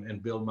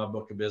 and build my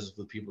book of business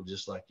with people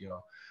just like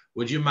y'all.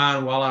 Would you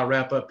mind, while I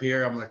wrap up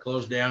here, I'm going to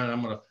close down and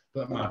I'm going to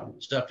put my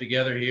stuff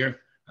together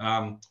here.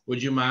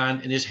 Would you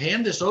mind, and just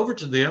hand this over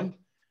to them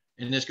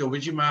and just go,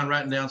 would you mind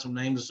writing down some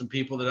names of some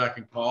people that I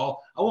can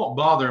call? I won't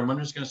bother them. I'm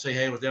just going to say,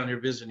 hey, I was down here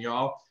visiting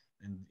y'all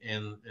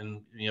and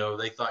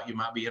they thought you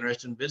might be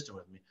interested in visiting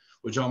with me.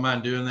 Would y'all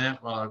mind doing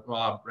that while I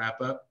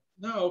wrap up?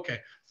 No, okay.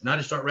 And I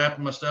just start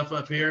wrapping my stuff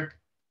up here,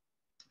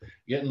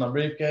 getting my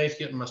briefcase,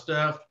 getting my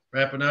stuff,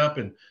 wrapping up,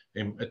 and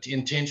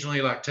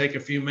intentionally take a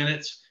few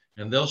minutes,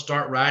 and they'll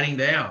start writing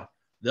down.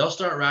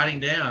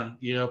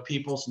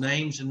 People's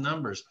names and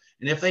numbers.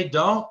 And if they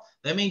don't,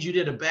 that means you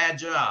did a bad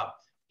job.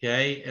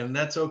 Okay. And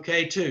that's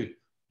okay too.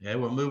 Okay.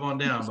 We'll move on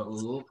down. But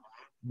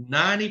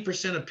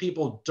 90% of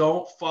people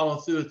don't follow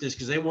through with this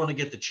because they want to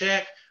get the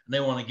check and they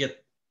want to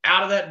get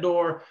out of that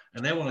door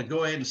and they want to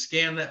go ahead and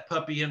scan that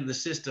puppy into the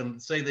system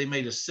and say they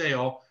made a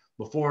sale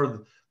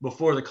before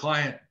the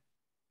client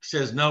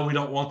says, no, we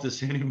don't want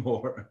this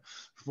anymore,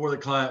 before the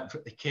client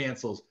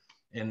cancels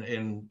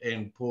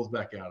and pulls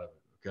back out of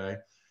it. Okay.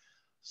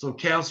 So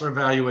counselor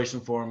evaluation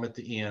form at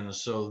the end.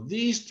 So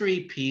these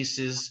three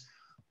pieces,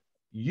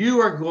 you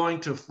are going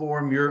to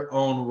form your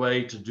own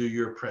way to do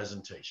your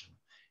presentation.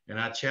 And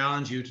I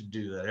challenge you to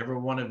do that. Every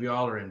one of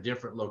y'all are in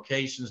different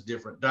locations,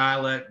 different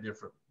dialect,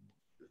 different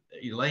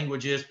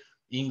languages,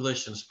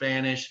 English and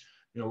Spanish,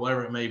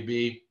 whatever it may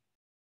be,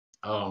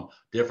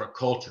 different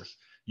cultures.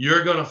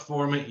 You're going to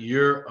form it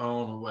your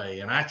own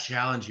way. And I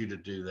challenge you to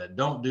do that.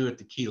 Don't do it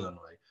the Keelan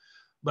way.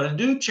 But I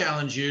do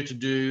challenge you to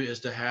do is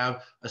to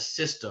have a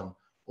system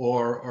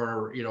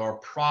or a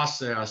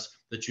process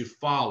that you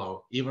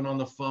follow, even on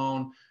the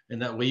phone,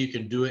 and that way you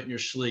can do it in your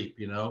sleep,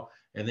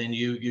 and then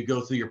you go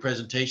through your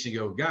presentation and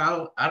go,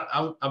 God,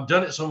 I've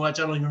done it so much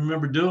I don't even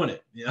remember doing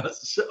it.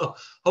 So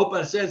hope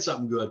I said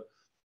something good.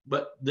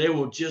 But they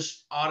will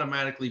just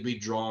automatically be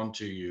drawn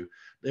to you.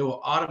 They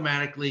will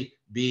automatically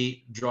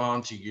be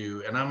drawn to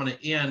you. And I'm going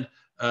to end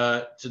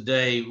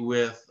today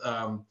with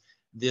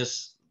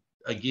this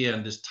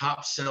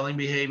top selling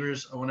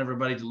behaviors. I want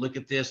everybody to look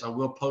at this. I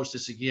will post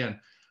this again.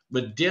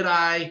 But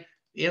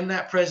in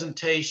that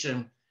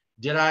presentation,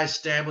 did I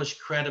establish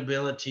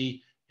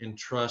credibility and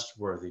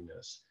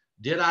trustworthiness?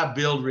 Did I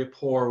build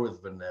rapport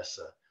with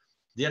Vanessa?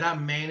 Did I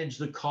manage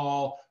the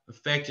call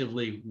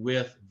effectively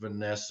with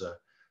Vanessa?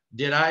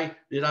 Did I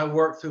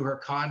work through her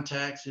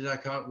contacts? Did I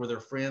connect with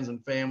her friends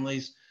and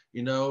families,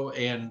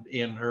 and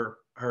in her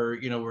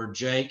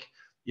Jake,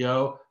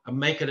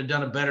 I could have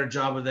done a better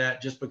job of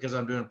that just because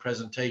I'm doing a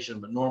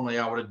presentation, but normally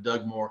I would have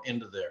dug more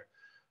into there.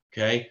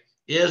 Okay.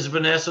 Is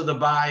Vanessa the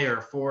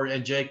buyer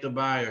and Jake the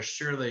buyer?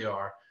 Sure they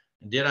are.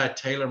 And did I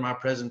tailor my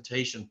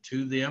presentation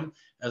to them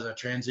as I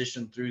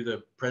transitioned through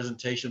the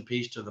presentation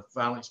piece to the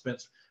final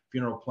expense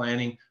funeral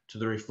planning to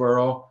the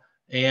referral?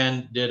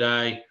 And did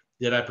I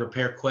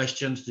prepare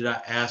questions? Did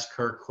I ask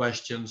her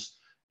questions,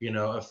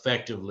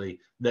 effectively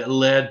that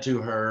led to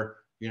her,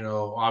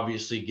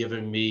 obviously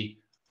giving me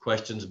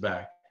questions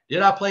back?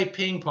 Did I play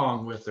ping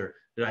pong with her?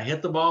 Did I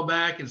hit the ball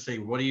back and say,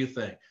 what do you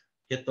think?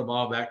 Hit the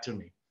ball back to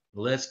me.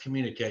 Let's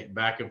communicate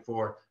back and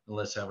forth and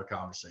let's have a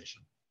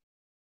conversation.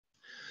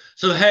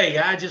 So, hey,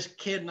 I just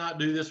cannot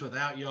do this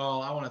without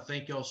y'all. I want to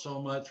thank y'all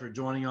so much for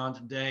joining on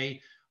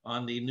today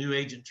on the new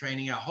agent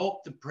training. I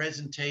hope the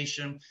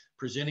presentation,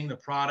 presenting the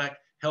product,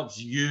 helps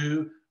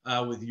you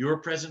with your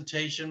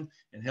presentation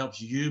and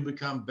helps you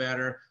become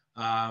better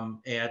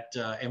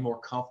and more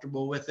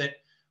comfortable with it.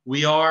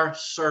 We are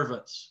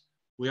servants.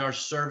 We are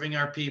serving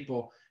our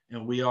people,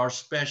 and we are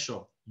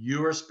special.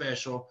 You are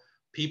special.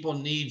 People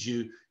need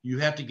you. You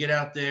have to get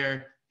out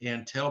there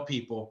and tell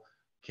people,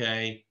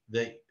 okay,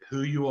 that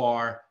who you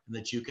are and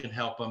that you can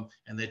help them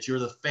and that you're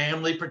the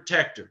family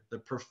protector, the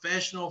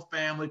professional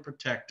family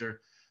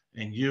protector,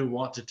 and you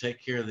want to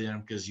take care of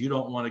them because you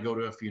don't want to go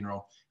to a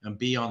funeral and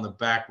be on the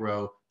back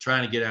row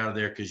trying to get out of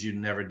there because you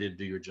never did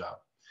do your job.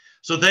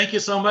 So thank you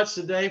so much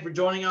today for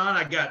joining on.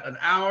 I got 1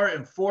 hour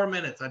and 4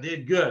 minutes. I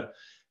did good.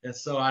 And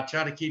so I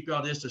try to keep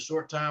y'all just a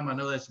short time. I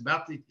know that's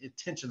about the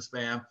attention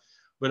span,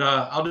 but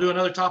I'll do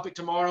another topic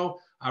tomorrow.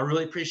 I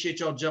really appreciate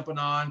y'all jumping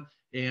on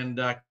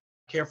and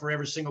care for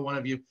every single one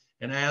of you.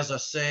 And as I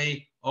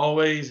say,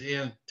 always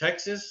in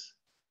Texas,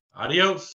 adios.